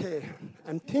 okay,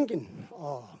 I'm thinking,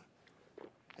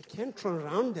 I can't turn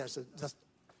around there. So just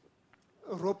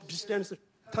a rope distance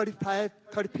 30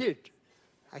 feet.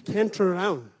 I can't turn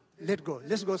around.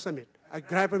 Let's go summit. I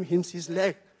grab his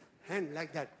leg, hand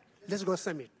like that. Let's go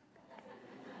summit.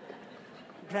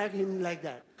 Drag him like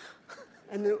that.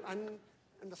 And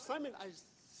the summit, I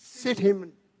sit him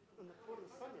on the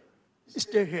summit.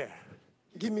 Stay here.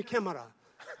 Give me camera.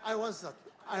 I was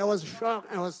shocked.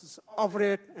 I was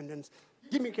afraid. And then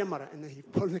give me camera. And then he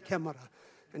pulled the camera.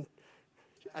 And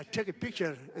I take a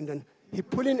picture. And then he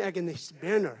pulled in again his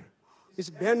banner. His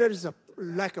banner is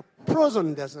like a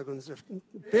frozen. That's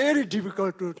very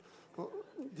difficult to.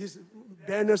 This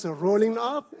banners are rolling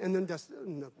up, and then just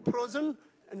frozen,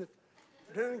 and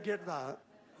then get the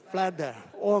flag there.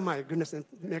 Oh my goodness, and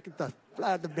make the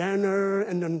flag, the banner,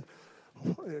 and then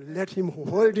let him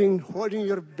holding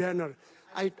your banner.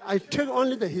 I took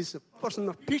only his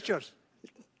personal pictures.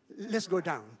 Let's go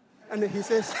down. And he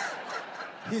says,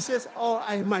 oh,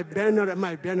 my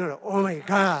banner. Oh my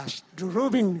gosh,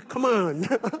 Ruben, come on.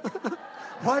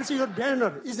 Where's your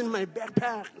banner? It's in my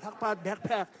backpack.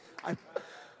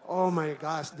 Oh my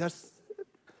gosh,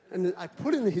 and I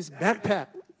put in his backpack,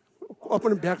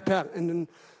 open the backpack, and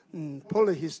then pull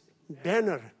his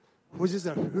banner, which is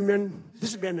a human,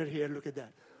 this banner here, look at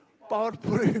that.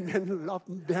 Powerful human love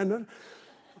banner,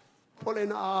 pull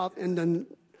it up, and then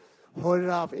hold it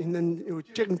up, and then you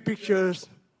taking pictures.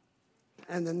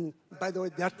 And then, by the way,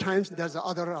 there are times there's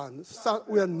other,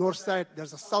 we are north side,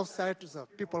 there's a south side, so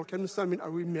people came to summit,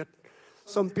 and we met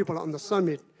some people on the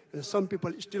summit, and some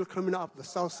people still coming up the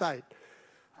south side.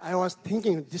 I was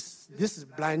thinking, this is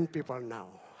blind people now.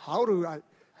 How do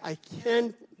I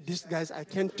can't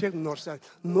take north side.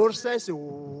 North side is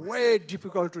way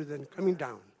difficult than coming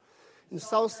down. In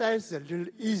south side is a little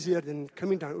easier than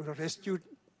coming down. We rescue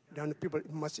down the people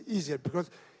much easier because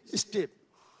it's steep.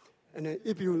 And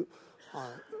if you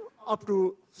up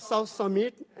to South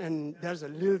Summit, and there's a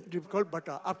little difficult, but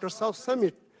after South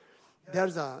Summit,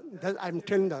 I'm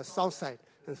telling the south side.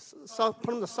 And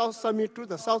from the South Summit to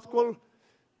the South Col,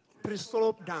 pretty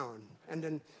slope down. And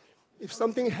then if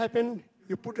something happened,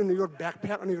 you put in your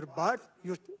backpack on your butt,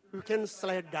 you can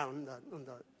slide down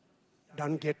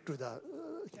down get to the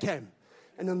camp.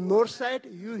 And on the north side,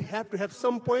 you have to have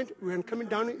some point, when coming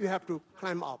down, you have to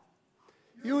climb up.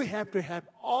 You have to have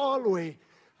all the way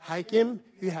hiking,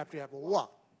 you have to have a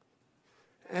walk.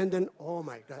 And then, oh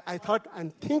my God,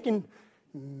 I'm thinking,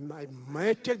 I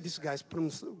might take these guys from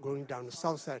going down the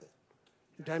south side,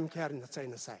 damn care in the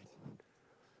China side.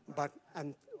 But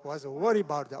I was worried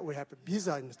about that. We have a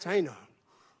visa in China.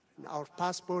 Our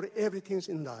passport, everything's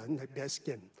in the base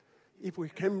camp. If we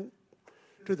came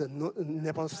to the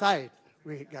Nepal side,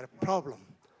 we got a problem.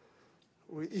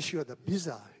 We issue the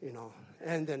visa,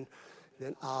 and then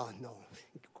no,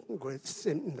 go in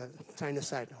the China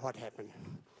side. What happened?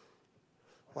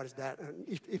 What is that?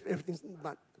 If everything's,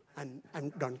 but I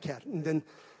don't care. And then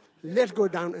let's go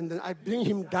down, and then I bring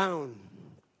him down,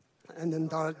 and then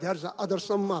there's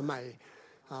some of my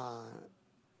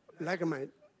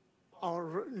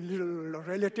our little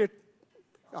related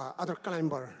other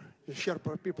climber,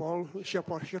 Sherpa people, two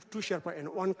Sherpa and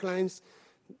one clients,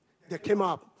 they came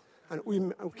up, and we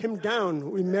came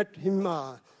down. We met him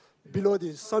below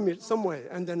the summit somewhere,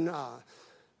 and then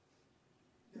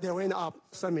they went up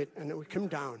summit, and we came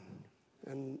down,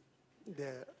 and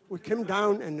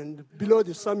then below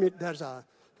the summit there's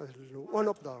one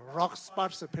of the rock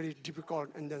spots are very difficult,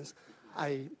 and then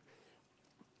I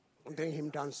bring him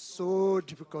down. So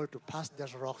difficult to pass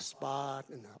that rock spot,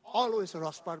 and always a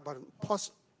rock spot, but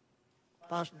past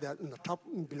that in the top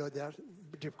and below there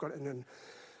difficult, and then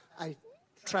I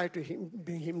try to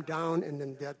bring him down, and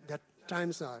then that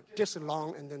times takes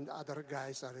long, and then the other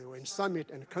guys are in summit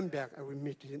and come back, and we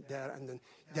meet him there, and then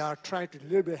they are trying to a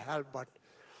little bit help, but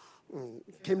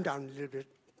came down a little bit,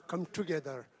 come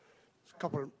together,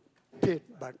 couple feet,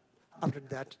 but after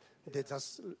that they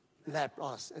just left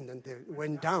us, and then they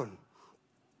went down,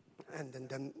 and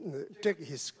then take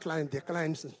his client, the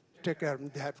clients take care.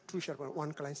 They have two Sherpa,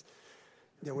 one clients.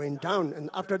 They went down, and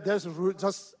after there's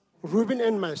just Ruben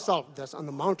and myself. That's on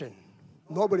the mountain,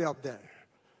 nobody up there.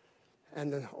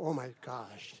 And then, oh my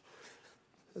gosh,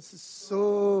 this is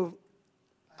so.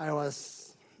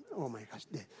 Oh my gosh,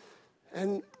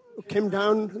 and came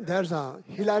down. There's a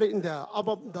Hillary in the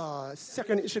above the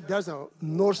second steep. There's a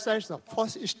north side, the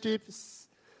first steep.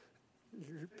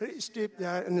 Very steep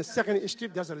there, and the second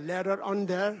steep, there's a ladder on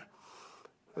there.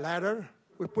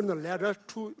 We put the ladder,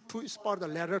 two spots the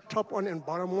ladder, top one and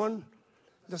bottom one.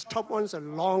 The top one is a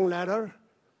long ladder,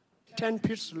 10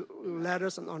 feet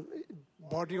ladders on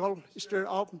vertical, straight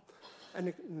up.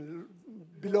 And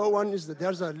below one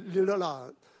there's a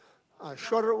little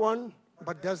shorter one,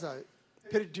 but there's a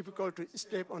very difficult to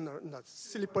step on the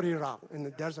slippery rock.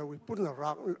 And we put the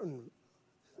rock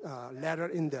ladder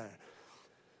in there.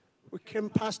 We came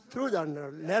past through the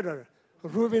ladder.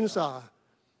 Ruben's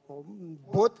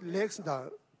both legs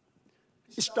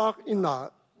stuck in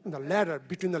the ladder.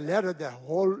 Between the ladder, the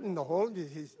hole in the hole,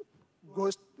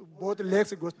 both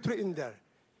legs go through in there.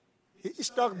 He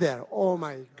stuck there. Oh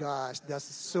my gosh,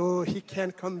 he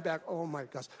can't come back. Oh my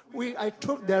gosh. I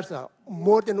took there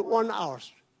more than 1 hour.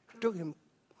 Took him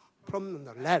from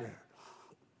the ladder,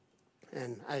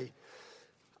 and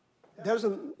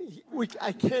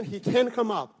he can't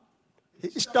come up. He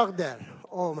stuck there.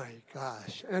 Oh my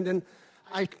gosh. And then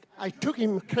I took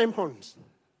him crampons.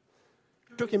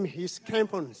 Took him his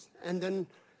crampons. And then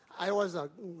I was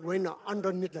going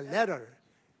underneath the ladder.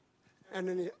 And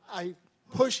then I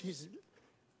pushed his,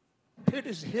 hit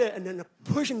his hair and then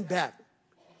push him back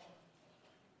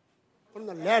from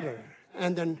the ladder.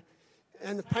 And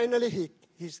finally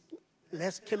his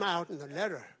legs came out in the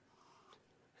ladder.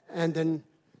 And then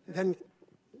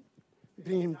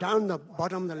bring him down the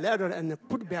bottom of the ladder and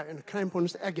put back in the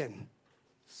crampons again.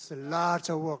 It's lots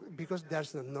of work because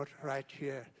there's a knot right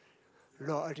here.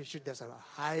 Low altitude, there's a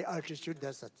high altitude,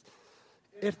 there's a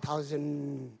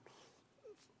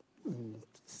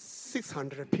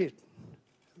 8,600 feet.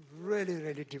 Really,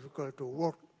 really difficult to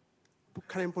work.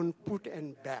 Crampon put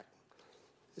and back.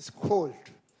 It's cold.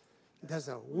 There's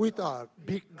with a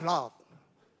big glove,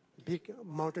 big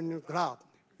mountain glove.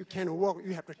 You can't walk,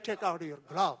 you have to take out your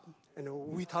glove. And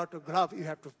without a glove, you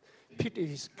have to put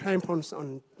his crampons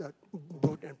on the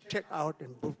boot and take out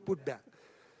and put back.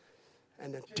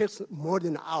 And it takes more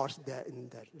than hours there in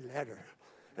that ladder.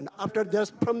 And after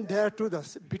that, from there to the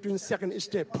between second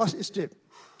step, first step,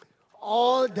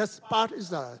 all this part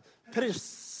is a very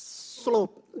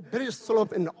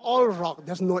slope and all rock.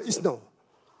 There's no snow.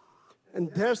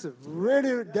 And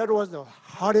that was the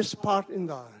hardest part in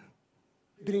the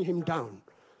bringing him down.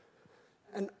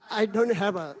 And I don't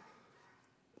have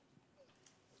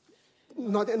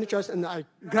not any choice, and I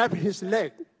grabbed his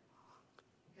leg.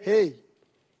 Hey,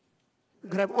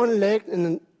 grab one leg and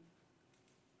then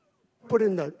put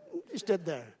in the step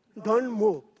there. Don't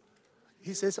move.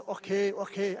 He says, okay.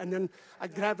 And then I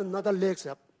grab another leg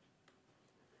up,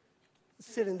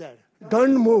 sitting there.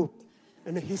 Don't move.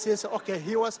 And he says, okay.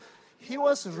 He was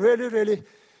really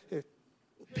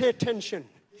pay attention.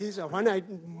 When I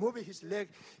moved his leg,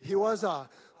 he was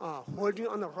holding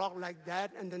on a rock like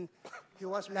that, and then he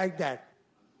was like that.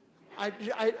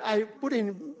 I put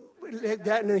him like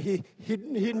that, and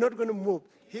he's not going to move.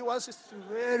 He was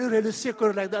really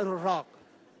secure like that on a rock.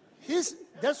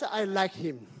 That's why I like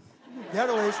him. That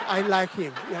way I like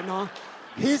him, you know.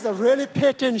 He's really pay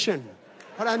attention.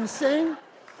 What I'm saying,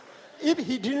 if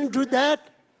he didn't do that,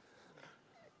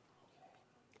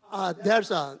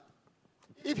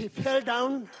 if he fell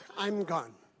down, I'm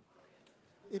gone.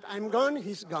 If I'm gone,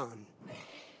 he's gone.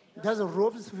 There's a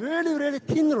rope, it's really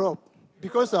thin rope,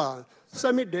 because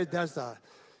summit there's a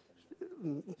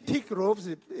thick ropes.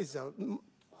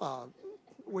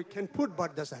 We can put,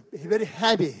 but there's a very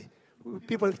heavy.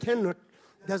 People cannot.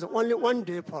 There's only one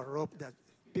day for rope that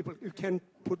you can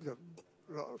put the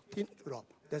thin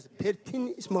rope. There's a very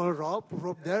thin, small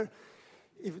rope there.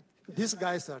 If this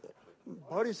guy's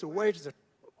body's weight is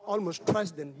almost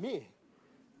twice than me,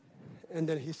 and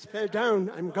then he fell down,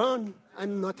 I'm gone.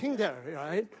 I'm nothing there,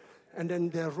 right? And then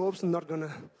the rope's not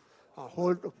gonna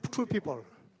hold two people.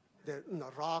 The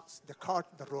rocks, the cart,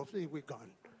 the ropes, we're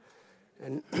gone.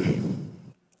 And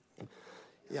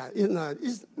yeah, if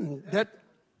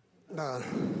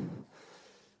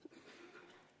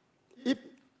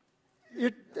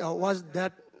it was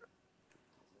that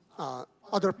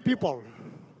other people,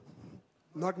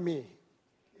 not me,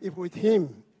 if with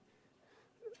him,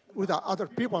 with the other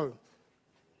people,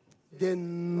 they're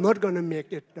not going to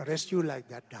make it rescue like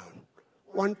that down.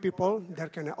 One people,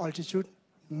 that kind of altitude,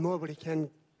 nobody can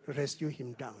rescue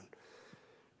him down.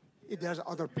 If there's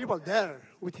other people there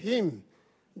with him,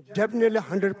 definitely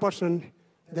 100%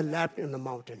 they left in the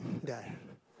mountain there.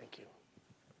 Thank you.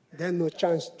 There's no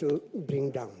chance to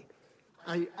bring down.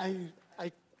 I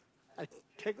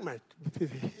take my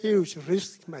huge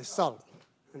risk myself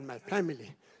and my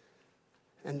family.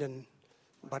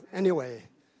 But anyway,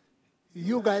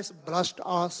 you guys blessed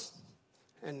us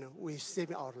and we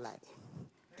saved our life.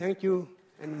 Thank you.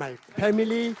 And my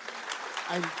family,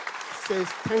 I say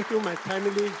thank you, my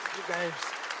family, you guys,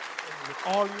 and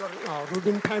all your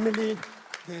Ruben family,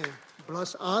 they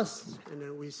bless us, and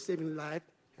then we saving life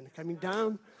and coming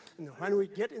down. And when we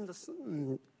get in the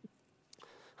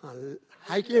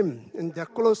hiking, and they're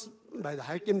close by the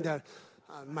hiking, there,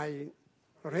 my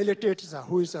relatives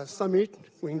who is a summit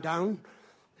going down,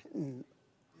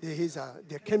 they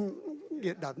can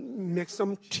make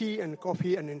some tea and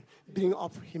coffee and then bring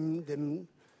up them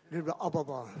a little bit up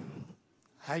of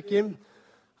hiking.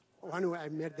 One way I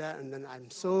met that, and then I'm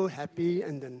so happy.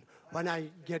 And then when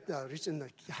I get reach in the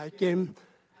hiking,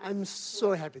 I'm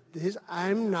so happy.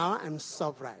 I'm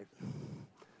survived.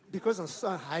 Because of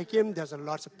hiking, there's a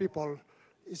lot of people.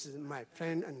 This is my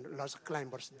friend and lots of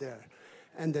climbers there.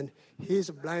 And then he's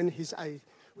blind. I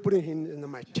putting him in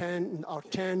my tent, in our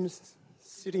tent,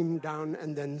 sitting him down,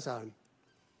 and then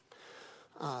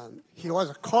he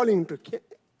was calling to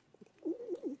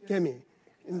Kemi.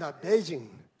 in the Beijing.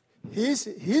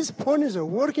 His phone is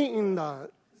working in the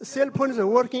cell phone is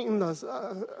working in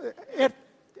the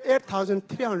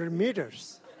 8,300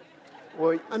 meters.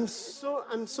 Well, I'm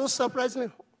so surprised.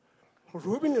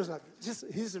 Ruben is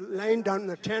he's lying down in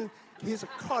the tent. He's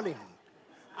calling.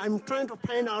 I'm trying to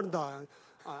find out the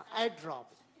airdrop.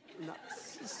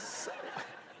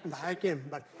 The high game,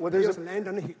 but he's lying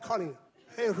down. He's calling.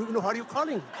 Hey, Ruben, what are you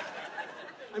calling?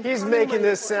 He's making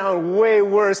this sound way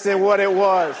worse than what it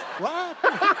was. What?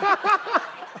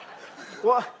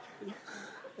 Well,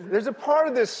 there's a part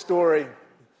of this story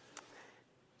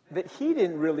that he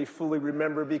didn't really fully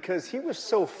remember because he was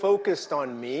so focused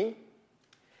on me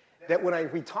that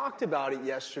when we talked about it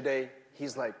yesterday,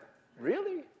 he's like,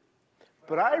 really?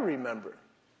 But I remember.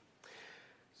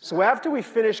 So after we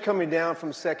finished coming down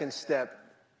from second step,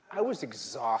 I was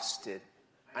exhausted.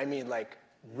 I mean, like,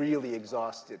 really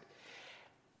exhausted.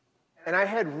 And I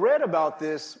had read about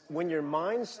this when your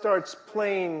mind starts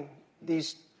playing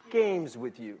these games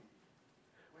with you,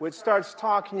 which starts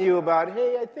talking to you about,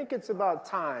 hey, I think it's about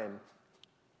time.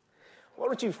 Why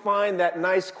don't you find that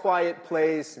nice quiet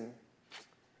place and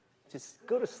just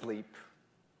go to sleep?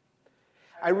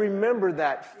 I remember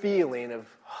that feeling of,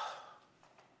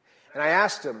 and I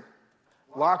asked him,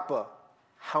 Lakpa,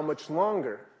 how much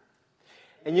longer?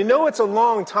 And you know it's a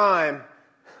long time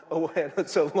away,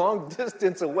 it's a long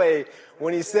distance away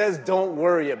when he says, don't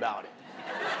worry about it.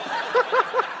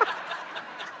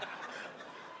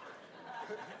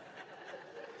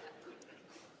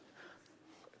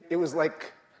 It was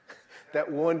like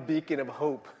that one beacon of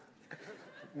hope.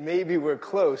 Maybe we're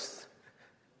close.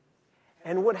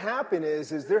 And what happened is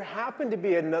there happened to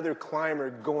be another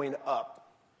climber going up.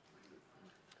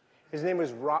 His name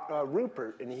was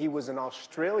Rupert, and he was an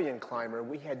Australian climber.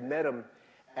 We had met him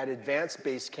at Advanced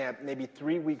Base Camp maybe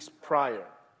 3 weeks prior.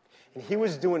 And he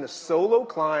was doing a solo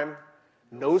climb,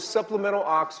 no supplemental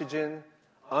oxygen,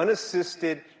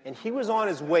 unassisted, and he was on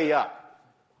his way up.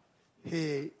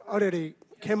 He already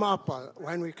came up.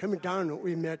 When we came down,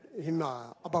 we met him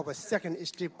above a second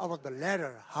step above the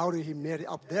ladder. How did he made it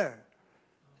up there?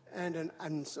 And then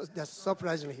that's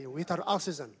surprisingly without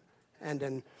oxygen. And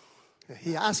then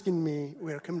he asking me,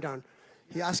 we were coming down,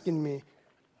 he asking me,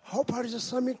 how far is the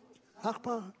summit,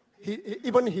 Lakpa?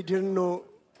 Even he didn't know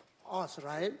us,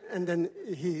 right? And then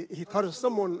he thought of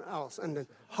someone else. And then,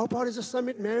 how far is the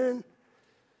summit, man?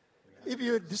 If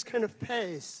you're this kind of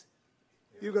pace,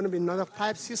 you're going to be another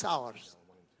 5-6 hours.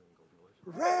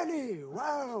 Really?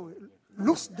 Wow.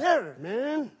 Looks there,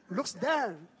 man. Looks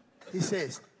there, he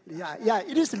says. Yeah,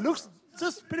 it is looks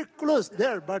just pretty close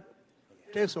there, but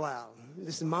takes a while.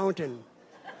 This is mountain.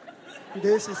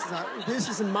 This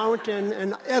is a mountain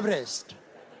and Everest.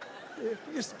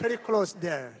 It's pretty close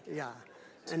there, yeah.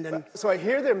 And then, so I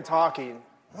hear them talking.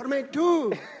 What am I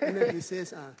do? And then he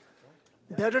says,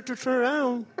 better to turn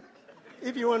around.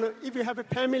 If you have a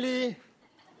family,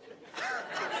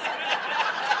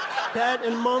 dad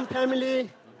and mom family,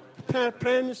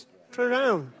 friends, turn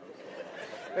around.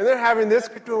 And they're having this.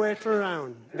 Turn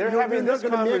around. They're having this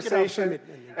conversation,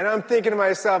 and I'm thinking to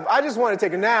myself, I just want to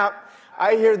take a nap.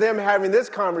 I hear them having this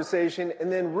conversation,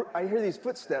 and then I hear these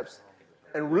footsteps,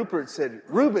 and Rupert said,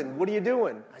 Ruben, what are you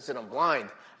doing? I said, I'm blind.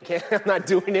 I'm not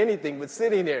doing anything but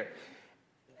sitting here.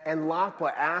 And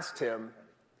Lakpa asked him,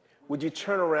 would you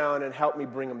turn around and help me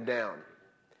bring him down?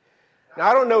 Now,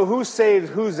 I don't know who saved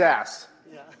whose ass.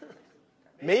 Yeah.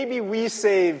 Maybe we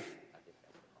save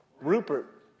Rupert,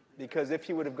 because if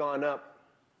he would have gone up,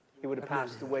 he would have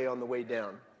passed away on the way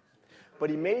down. But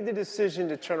he made the decision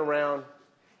to turn around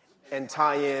and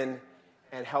tie in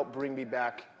and help bring me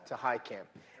back to high camp.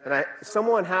 And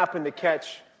someone happened to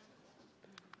catch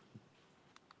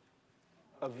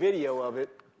a video of it.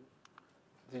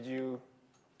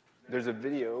 There's a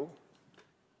video.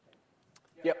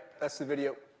 Yep, that's the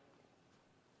video.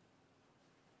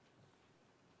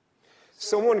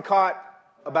 Someone caught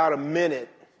about a minute.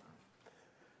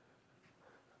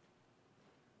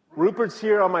 Rupert's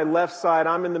here on my left side,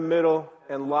 I'm in the middle,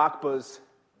 and Lakpa's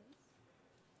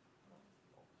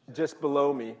just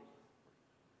below me.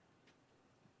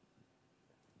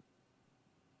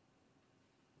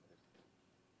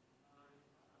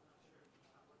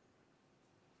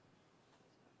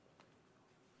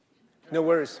 No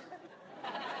worries.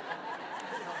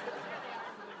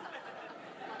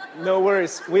 No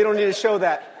worries. We don't need to show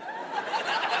that.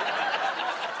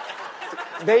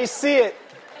 They see it.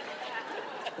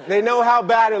 They know how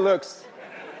bad it looks.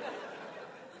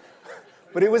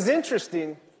 But it was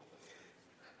interesting.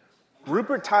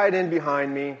 Rupert tied in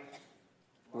behind me.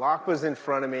 Lakpa's in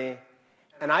front of me.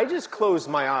 And I just closed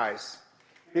my eyes.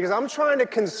 because I'm trying to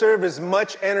conserve as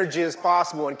much energy as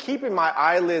possible, and keeping my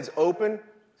eyelids open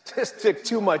just took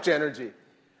too much energy.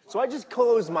 So I just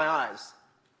closed my eyes.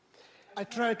 I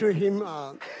tried to him,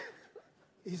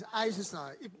 his eyes,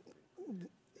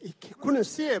 he couldn't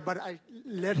see it, but I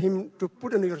let him to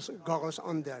put on your goggles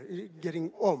on there,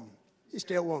 getting warm,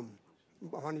 stay warm.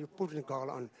 When you put the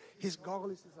goggle on, his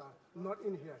goggles is not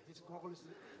in here. His goggles.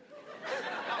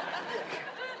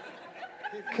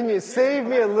 Can you save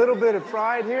me a little bit of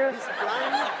pride here?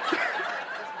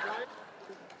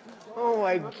 Oh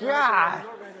my God.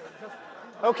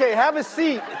 Okay, have a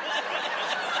seat.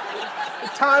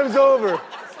 Time's over.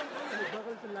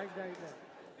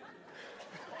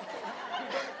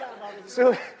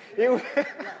 So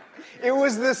it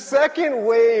was the second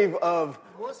wave of...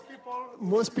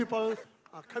 Most people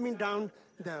are coming down,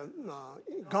 the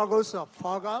goggles are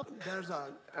fog up.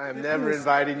 I'm never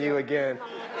inviting you again.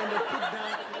 And they put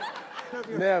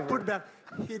back. Never. Put back.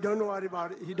 He don't worry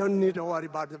about it. He don't need to worry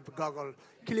about the goggle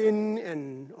clean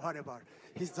and whatever.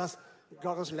 He's just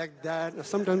goggles like that. Or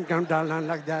sometimes come down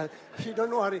like that. He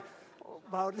don't worry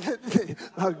about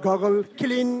goggle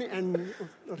clean and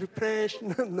refresh.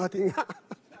 Nothing.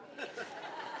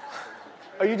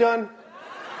 Are you done?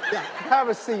 Yeah. Have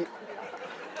a seat.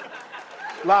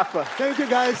 Lafa. Thank you,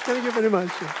 guys. Thank you very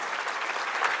much.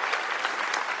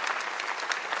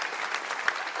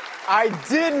 I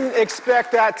didn't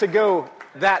expect that to go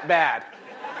that bad.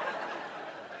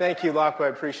 Thank you, Lafa. I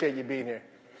appreciate you being here.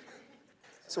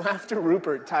 So after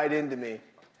Rupert tied into me,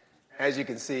 as you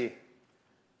can see,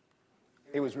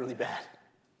 it was really bad.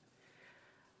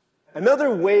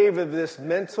 Another wave of this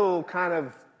mental kind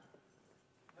of,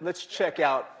 let's check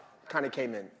out, kind of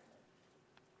came in.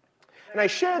 And I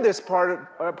share this part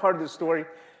of the story.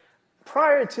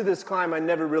 Prior to this climb, I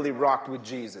never really rocked with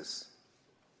Jesus.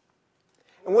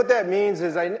 And what that means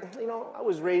is I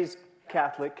was raised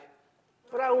Catholic,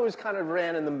 but I always kind of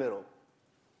ran in the middle.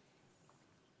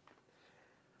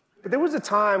 But there was a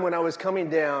time when I was coming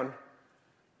down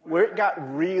where it got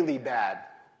really bad.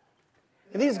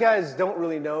 And these guys don't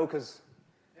really know because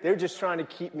they're just trying to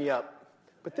keep me up.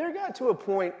 But there got to a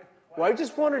point where I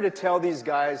just wanted to tell these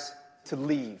guys to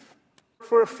leave.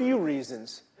 For a few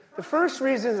reasons. The first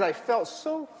reason is I felt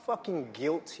so fucking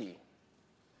guilty.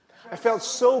 I felt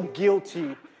so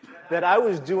guilty that I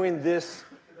was doing this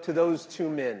to those two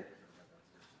men.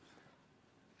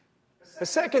 The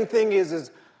second thing is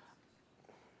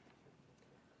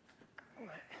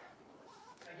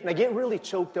and I get really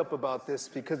choked up about this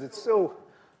because it's so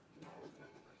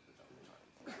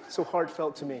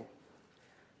heartfelt to me.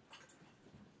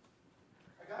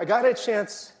 I got a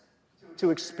chance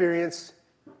to experience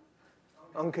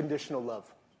unconditional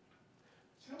love.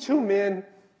 Two men,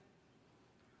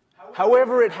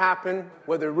 however it happened,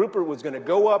 whether Rupert was going to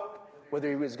go up, whether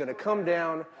he was going to come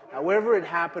down, however it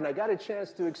happened, I got a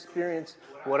chance to experience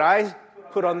what I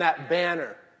put on that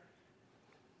banner.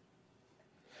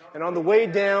 And on the way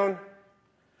down,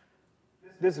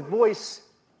 this voice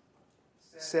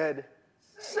said,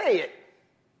 "Say it."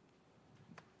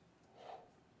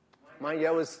 Mind you,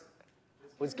 I was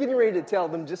getting ready to tell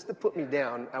them just to put me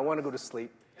down. I want to go to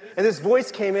sleep. And this voice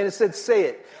came in and said, "Say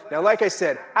it." Now, like I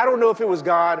said, I don't know if it was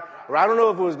God or I don't know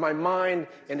if it was my mind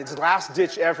in its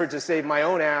last-ditch effort to save my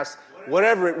own ass.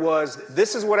 Whatever it was,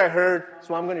 this is what I heard,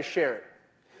 so I'm going to share it.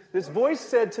 This voice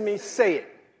said to me, "Say it."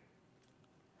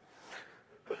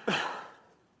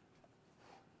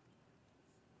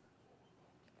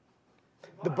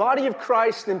 The body of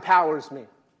Christ empowers me.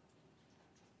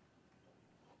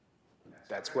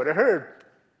 That's what I heard.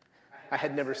 I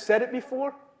had never said it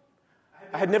before.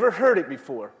 I had never heard it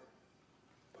before.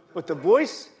 But the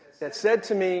voice that said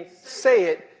to me, "Say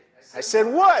it," I said,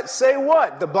 "What? Say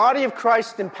what?" The body of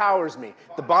Christ empowers me.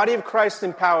 The body of Christ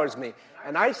empowers me.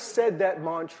 And I said that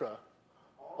mantra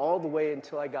all the way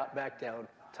until I got back down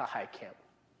to high camp.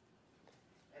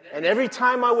 And every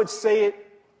time I would say it,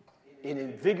 it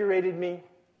invigorated me,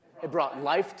 it brought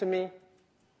life to me,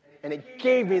 and it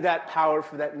gave me that power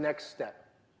for that next step.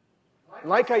 And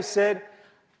like I said,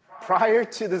 prior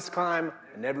to this climb,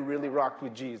 I never really rocked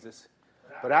with Jesus.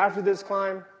 But after this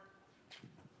climb,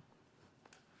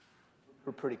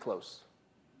 we're pretty close.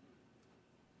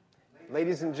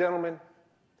 Ladies and gentlemen,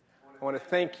 I want to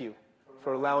thank you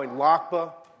for allowing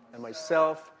Lakba and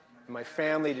myself and my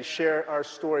family to share our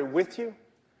story with you.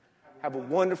 Have a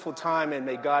wonderful time, and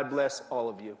may God bless all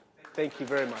of you. Thank you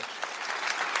very much.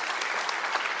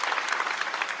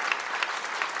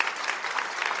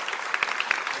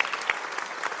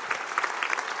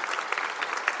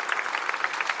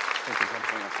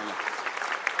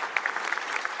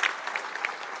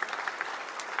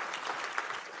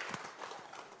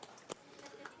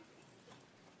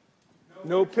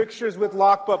 No pictures with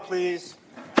Lakpa, please.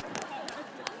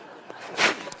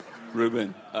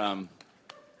 Ruben,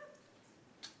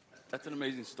 that's an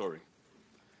amazing story.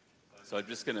 So I'm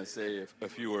just going to say a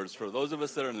few words. For those of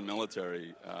us that are in the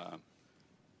military,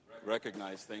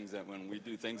 recognize things that when we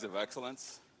do things of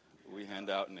excellence, we hand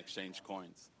out and exchange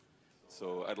coins.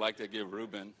 So I'd like to give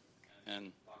Ruben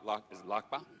and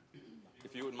Lakpa,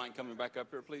 if you wouldn't mind coming back up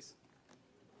here, please.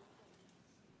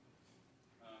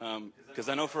 Because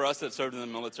I know for us that served in the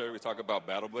military, we talk about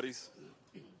battle buddies.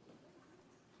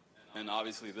 And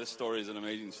obviously this story is an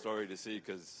amazing story to see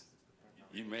because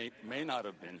you may not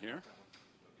have been here,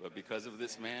 but because of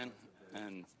this man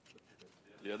and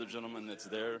the other gentleman that's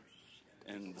there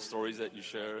and the stories that you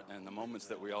share and the moments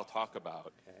that we all talk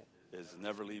about is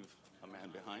never leave a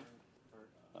man behind.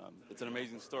 It's an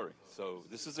amazing story. So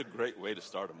this is a great way to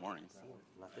start a morning,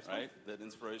 right? That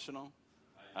inspirational,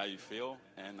 how you feel.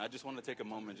 And I just want to take a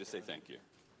moment and just say thank you.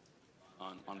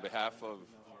 On behalf of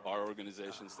our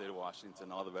organization, State of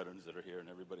Washington, all the veterans that are here and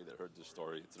everybody that heard this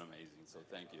story, it's an amazing. So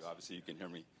thank you. Obviously you can hear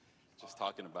me just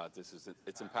talking about this.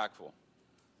 It's impactful.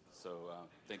 So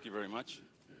thank you very much.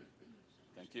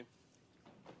 Thank you.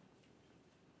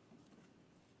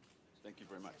 Thank you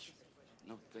very much.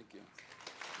 No, thank you.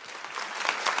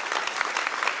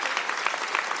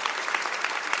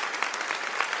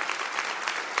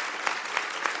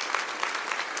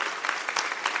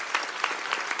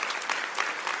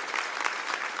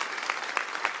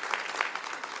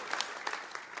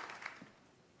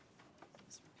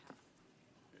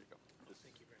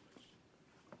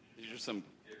 Some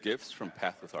gifts from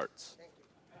Path with Arts.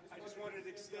 I just wanted to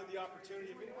extend the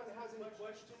opportunity. If anyone has any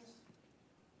questions,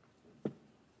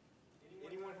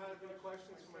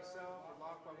 for myself or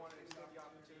Lakpa, I wanted to extend the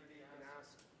opportunity and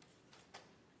ask.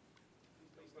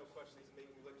 Please, no questions to make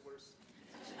me look worse.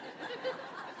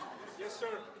 Yes,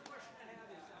 sir.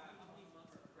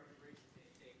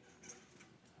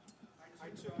 I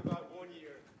took about 1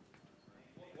 year.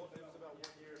 It was about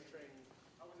 1 year of training.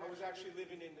 I was actually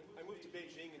I moved to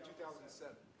Beijing in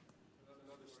 2007. That's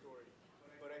another story.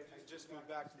 But I just moved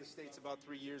back to the States about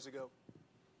 3 years ago.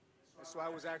 And so I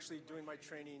was actually doing my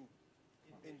training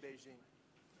in Beijing.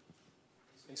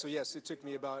 And so, yes, it took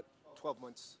me about 12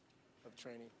 months of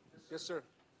training. Yes, sir.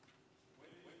 When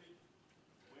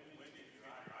did you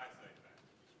have your eyesight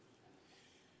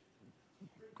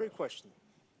back? Great question.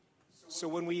 So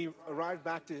when we arrived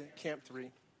back to Camp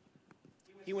 3,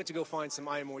 he went to go find some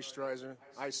eye moisturizer,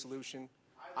 eye solution.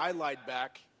 I lied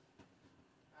back.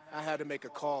 I had to make a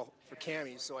call for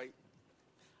Cammie, so I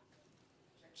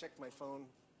checked my phone,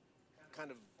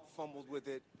 kind of fumbled with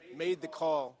it, made the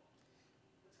call.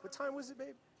 What time was it,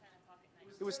 babe? 10 o'clock at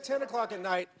night. It was 10 o'clock at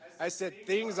night. I said,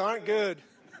 things aren't good.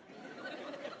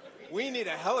 We need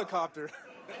a helicopter.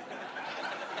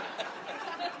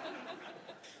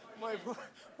 My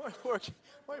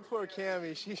poor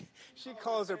Cammie, she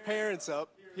calls her parents up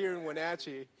here in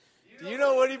Wenatchee. Do you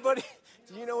know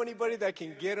anybody that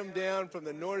can get them down from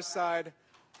the north side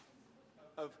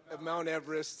of Mount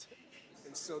Everest?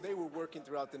 And so they were working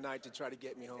throughout the night to try to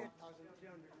get me home.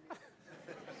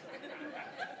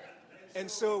 And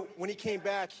so when he came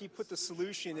back, he put the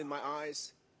solution in my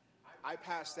eyes. I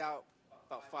passed out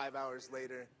about 5 hours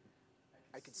later.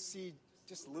 I could see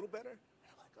just a little better.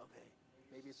 I'm like, okay,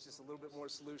 maybe it's just a little bit more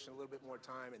solution, a little bit more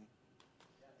time. And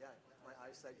yeah, my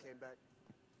eyesight came back.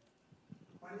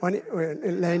 When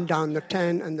laying down the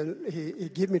tent, and then he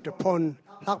gave me the phone.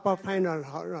 Lakpa find out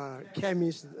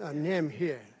Cammie's name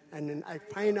here, and then I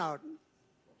find out,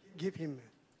 give him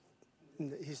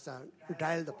his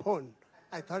dial the phone.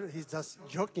 I thought he's just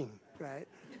joking, right?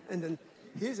 And then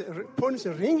his phone is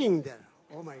ringing there.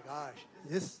 Oh my gosh,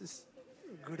 this is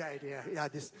a good idea. Yeah,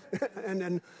 this, and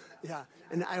then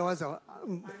and I was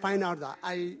find out the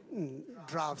eye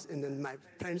drops, and then my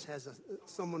friends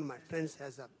someone of my friends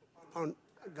has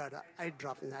got an eye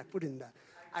drop, and I put in the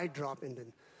eye drop, and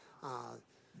then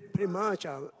pretty much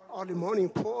early morning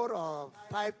 4 or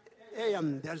 5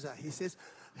 a.m. He says,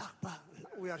 Lakpa,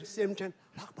 we are the same time.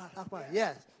 Lakpa,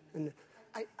 yes. And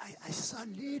I saw a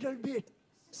little bit.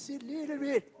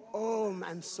 Oh,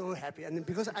 I'm so happy. And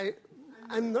because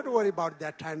I'm not worried about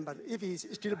that time, but if he's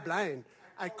still blind,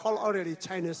 I call already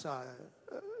Chinese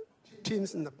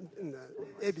teams in the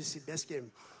ABC best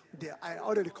game. I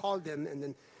already called them, and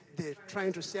then they're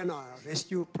trying to send a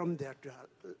rescue from their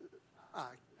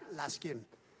last game,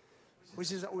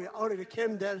 which is we already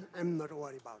came there. I'm not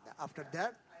worried about that. After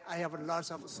that, I have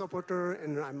lots of supporter,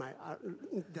 and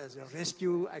there's a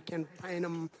rescue. I can find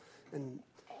them, and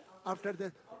after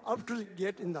that, after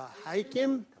get in the high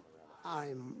game,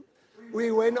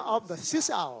 We went up the 6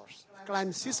 hours,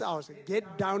 climbed 6 hours,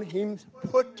 get down him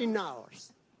 14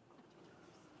 hours.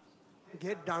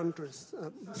 Get down to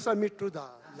summit to the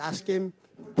last game,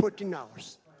 14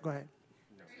 hours. Go ahead.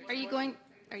 Are you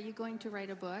going to write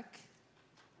a book?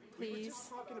 We were Please. just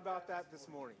talking about that this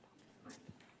morning.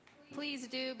 Please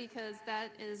do, because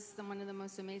that is one of the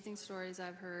most amazing stories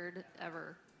I've heard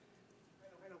ever.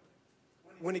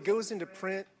 When it goes into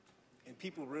print and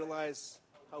people realize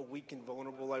how weak and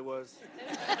vulnerable I was,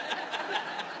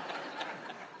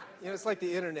 it's like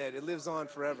the internet. It lives on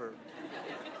forever.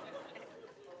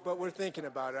 But we're thinking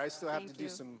about it. I still have to do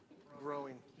some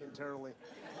growing internally.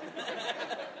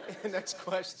 Next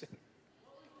question.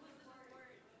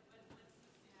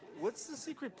 What's the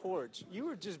secret porridge? You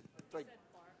were just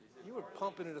you were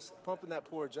pumping that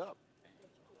porridge up.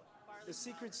 The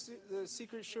secret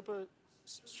Sherpa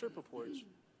porridge.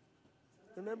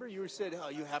 Remember, you said, "Oh,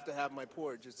 you have to have my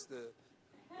porridge." It's the.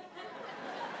 You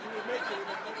would make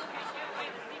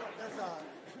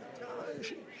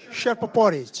it. Sherpa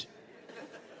porridge.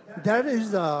 That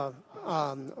is the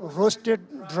roasted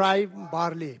dry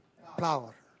barley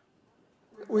flour.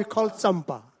 We call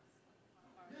champa.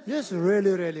 This is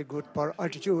really, really good for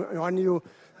altitude. When you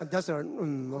just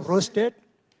roast it,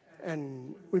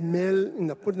 and we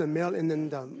put in the mill, and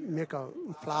then make a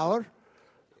flour,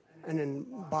 and then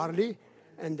barley,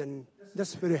 and then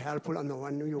that's very helpful. And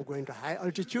when you're going to high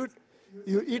altitude,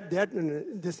 you eat that,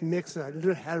 and this makes a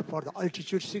little help for the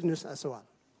altitude sickness as well.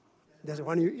 That's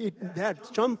when you eat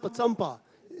that champa.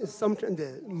 Sometimes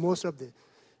most of the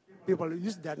people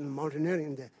use that in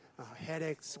mountaineering. The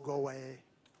headaches go away.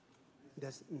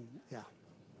 That's yeah.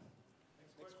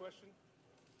 Next question.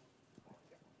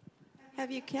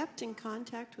 Have you kept in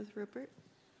contact with Rupert?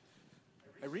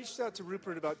 I reached out to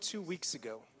Rupert about 2 weeks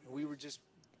ago. We were just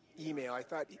email. I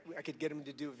thought I could get him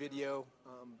to do a video,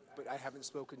 but I haven't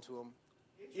spoken to him.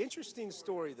 Interesting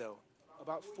story, though.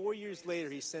 About 4 years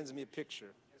later, he sends me a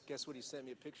picture. Guess what he sent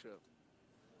me a picture of?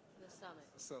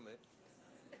 The summit.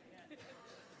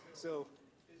 So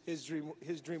his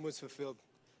dream was fulfilled.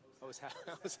 I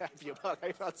was happy about it.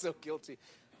 I felt so guilty.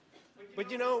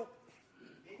 But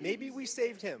maybe we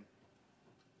saved him.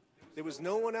 There was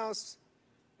no one else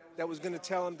that was going to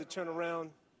tell him to turn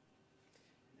around.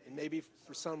 And maybe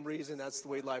for some reason that's the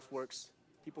way life works.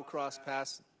 People cross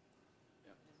paths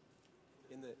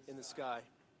in the sky.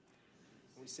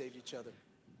 And we saved each other.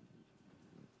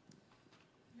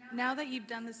 Now that you've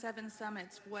done the 7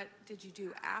 summits, what did you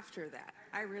do after that?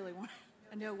 I really want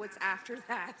to know what's after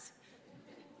that.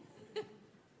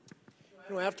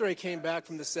 After I came back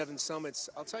from the 7 summits,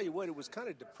 I'll tell you what, it was kind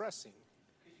of depressing.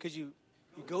 Because you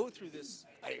go through this,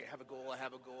 I have a goal, I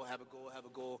have a goal, I have a goal, I have a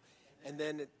goal. And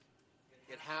then it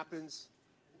happens.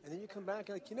 And then you come back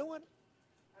and you know what?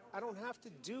 I don't have to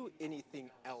do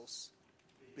anything else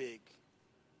big.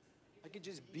 I could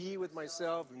just be with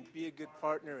myself and be a good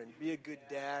partner and be a good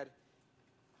dad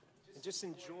and just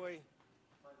enjoy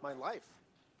my life.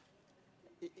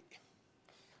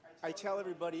 I tell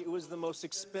everybody it was the most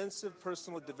expensive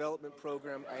personal development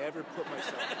program I ever put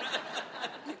myself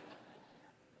in.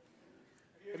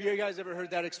 Have you guys ever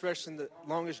heard that expression, the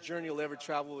longest journey you'll ever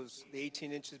travel is the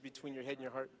 18 inches between your head and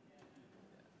your heart?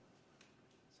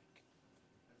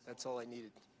 That's all I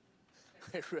needed.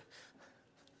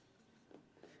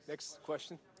 Next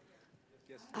question.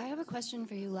 Yes. I have a question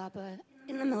for you, Lapa.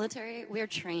 In the military, we're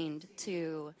trained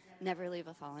to never leave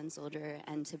a fallen soldier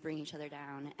and to bring each other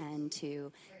down and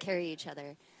to carry each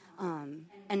other.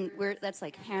 And that's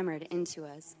like hammered into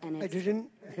us. And I didn't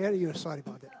hear you. Sorry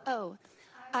about that. Oh,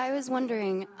 I was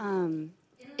wondering,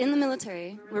 in the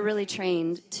military, we're really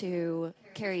trained to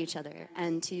carry each other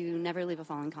and to never leave a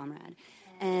fallen comrade.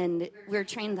 And we're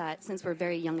trained that since we're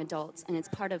very young adults, and it's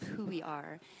part of who we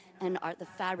are and the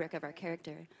fabric of our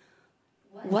character.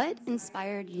 What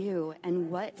inspired you and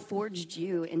what forged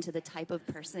you into the type of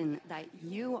person that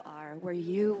you are, where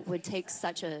you would take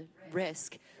such a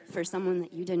risk for someone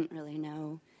that you didn't really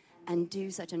know and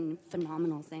do such a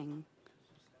phenomenal thing?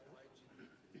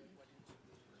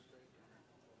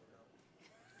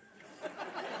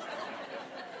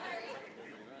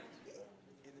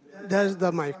 That's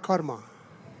my karma.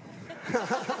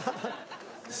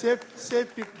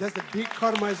 Save people. That's the big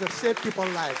karma, is to save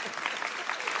people's life.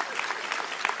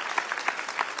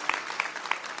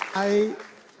 I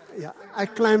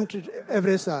climbed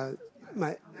Everest.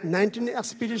 My 19th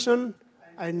expedition,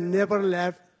 I never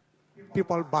left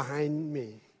people behind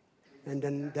me. And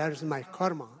then there's my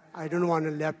karma. I don't want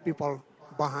to leave people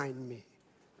behind me.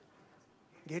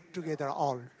 Get together,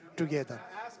 all together,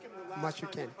 much you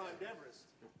can.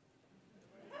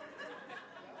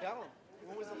 Tell him,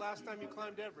 when was the last time you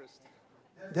climbed Everest?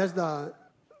 There's the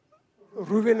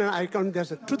Ruben and I come.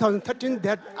 There's a 2013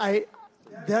 that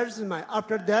there's my,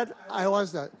 after that, I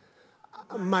was,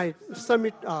 my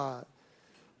summit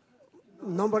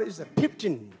number is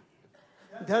 15.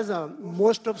 There's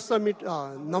most of summit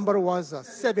number was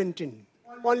 17.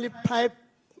 Only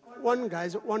one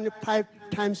guy's only 5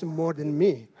 times more than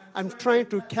me. I'm trying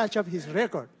to catch up his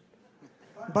record.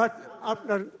 But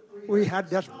after we had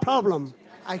that problem,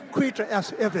 I quit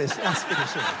Everest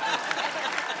expedition.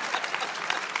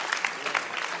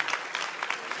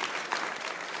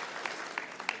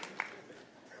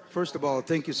 First of all,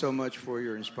 thank you so much for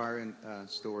your inspiring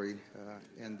story.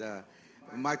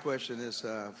 My question is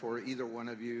for either one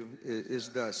of you, is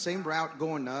the same route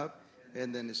going up,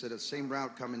 and then is it the same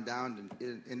route coming down,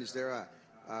 and is there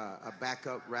a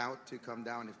backup route to come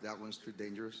down if that one's too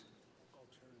dangerous?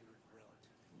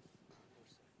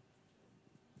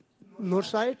 North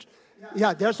side?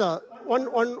 Yeah, there's one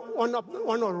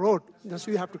road. That's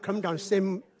you have to come down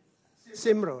same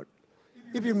road.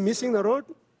 If you're missing the road,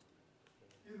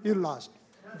 you lost.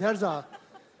 There's a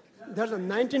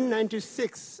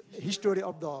 1996 history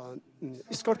of the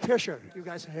Scott Pesher. You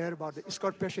guys heard about the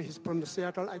Scott Pesher? He's from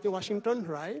Seattle, I think Washington,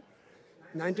 right?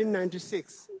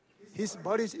 1996. His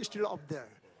body is still up there.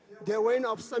 They went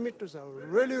up summit to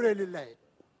really, really late.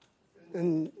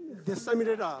 And they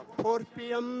summited at 4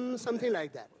 p.m., something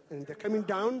like that. And they're coming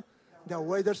down, the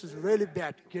weather is really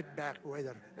bad, get bad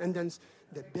weather. And then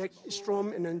the big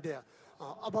storm, and then they're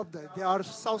above they are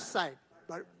south side.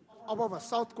 But above a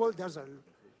south coast, there's a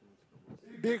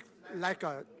big,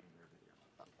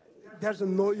 there's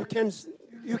no, you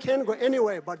can't go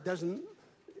anywhere, but there's,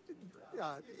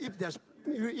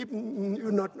 if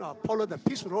you not follow the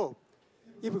peace road,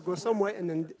 if you go somewhere and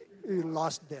then you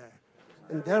lost there.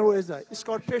 And there was a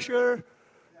Scott Pesher.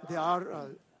 They are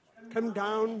come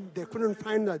down. They couldn't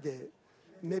find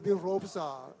maybe ropes.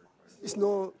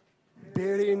 Snow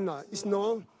bearing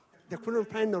snow. They couldn't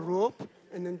find the rope,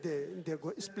 and then they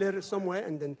go split somewhere,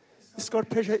 and then Scott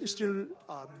Pesher is still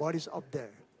bodies up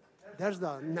there. There's the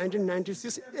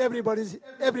 1996. Everybody's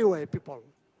everywhere, people.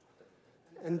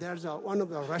 And there's one of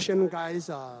the Russian guys,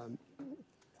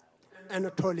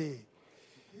 Anatoly.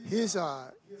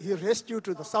 He rescued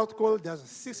to the South Pole. There's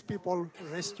 6 people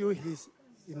rescue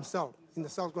himself in the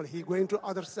South Pole. He going to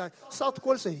other side. South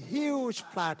Pole is a huge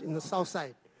flat in the south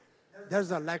side.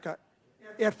 There's like a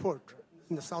airport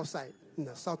in the south side. In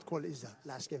the South Pole is the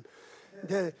last game.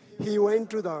 He went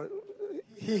to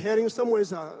he hearing somewhere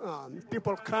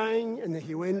people crying, and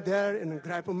he went there and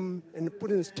grabbed them and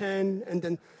put in his tent, and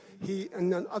then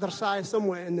and on the other side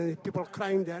somewhere, and then people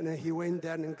crying there, and he went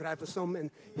there and grabbed some, and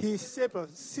he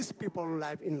saved 6 people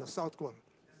alive in the South Pole.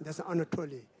 That's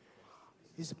Anatoly.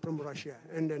 He's from Russia,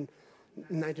 and then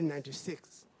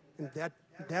 1996, and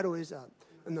that was on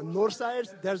the north side.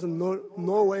 There's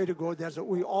no way to go.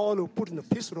 We all put in the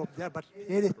peace rope there, but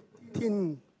very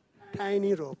thin,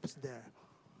 tiny ropes there,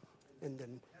 and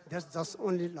then that's just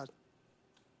only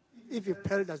if you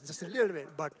fell, that's just a little bit,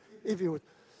 but if you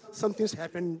something's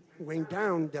happened going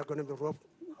down, they're going to be rope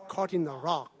caught in the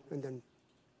rock, and then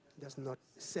that's not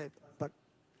safe. But,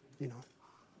 More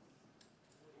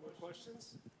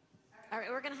questions? All right,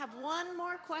 we're going to have one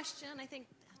more question. I think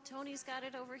Tony's got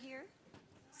it over here.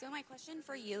 So my question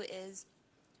for you is,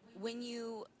 when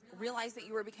you realized that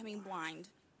you were becoming blind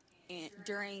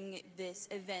during this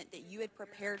event that you had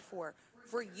prepared for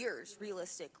years,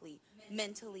 realistically,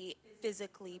 mentally,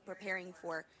 physically preparing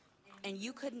for, and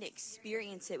you couldn't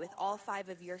experience it with all 5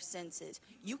 of your senses.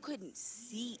 You couldn't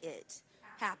see it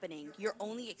happening. You're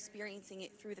only experiencing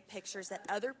it through the pictures that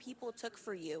other people took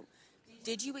for you.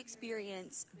 Did you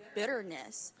experience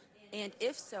bitterness? And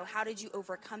if so, how did you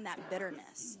overcome that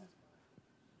bitterness?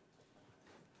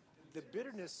 The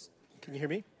bitterness, can you hear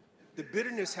me? The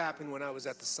bitterness happened when I was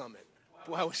at the summit.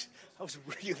 Boy, I was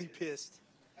really pissed.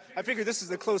 I figured this is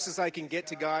the closest I can get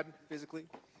to God physically.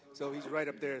 So he's right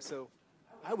up there. So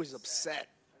I was upset.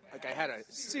 I had a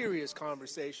serious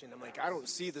conversation. I'm like, I don't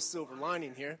see the silver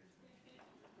lining here.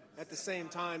 At the same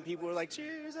time, people were like,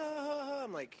 cheers,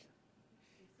 I'm like,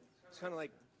 it's kind of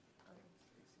like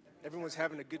everyone's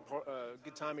having a good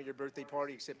time at your birthday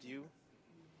party except you.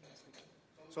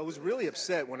 So I was really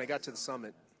upset when I got to the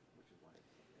summit.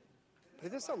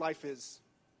 But that's how life is.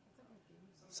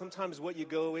 Sometimes what you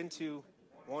go into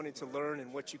wanting to learn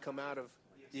and what you come out of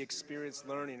the experience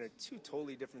learning are 2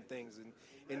 totally different things. And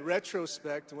in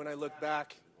retrospect, when I look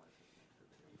back,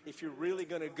 if you're really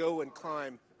going to go and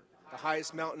climb the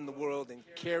highest mountain in the world and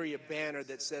carry a banner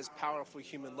that says powerful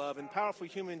human love, and powerful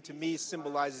human to me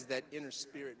symbolizes that inner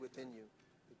spirit within you,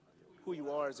 who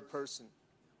you are as a person,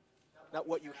 not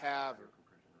what you have or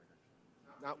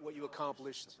not what you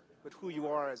accomplished, but who you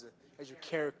are as your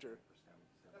character.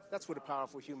 That's what a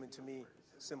powerful human to me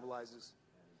symbolizes.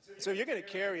 So if you're going to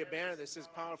carry a banner that says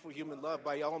powerful human love,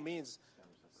 by all means,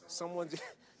 someone's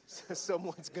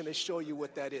going to show you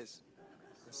what that is.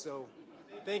 And so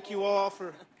thank you all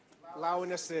for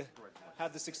allowing us to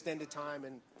have this extended time,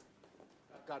 and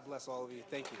God bless all of you.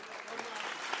 Thank you.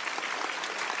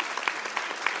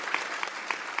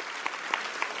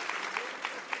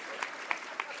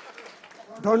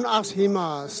 Don't ask him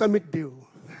summit view.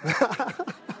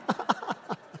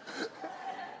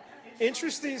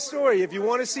 Interesting story. If you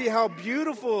want to see how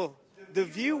beautiful the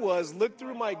view was, look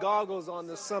through my goggles on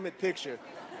the summit picture.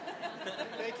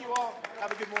 Thank you all.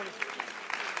 Have a good morning.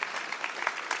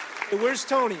 Hey, where's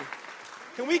Tony?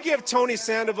 Can we give Tony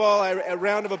Sandoval a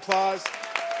round of applause?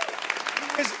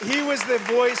 He was the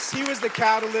voice, he was the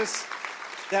catalyst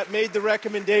that made the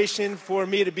recommendation for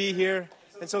me to be here.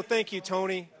 And so thank you,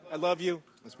 Tony. I love you.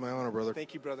 It's my honor, brother.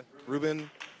 Thank you, brother. Ruben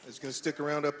is going to stick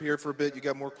around up here for a bit. You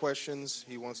got more questions.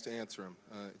 He wants to answer them.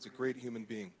 It's a great human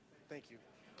being. Thank you.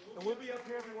 And we'll be up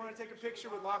here if you want to take a picture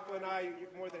with Lachlan and I. You're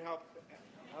more than welcome.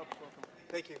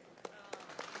 Thank you.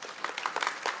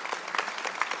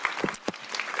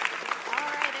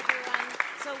 All right, everyone.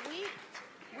 So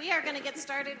we are going to get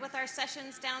started with our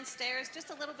sessions downstairs. Just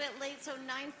a little bit late, so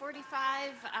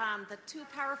 9:45. The two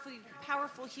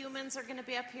powerful humans are going to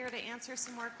be up here to answer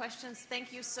some more questions.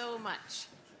 Thank you so much.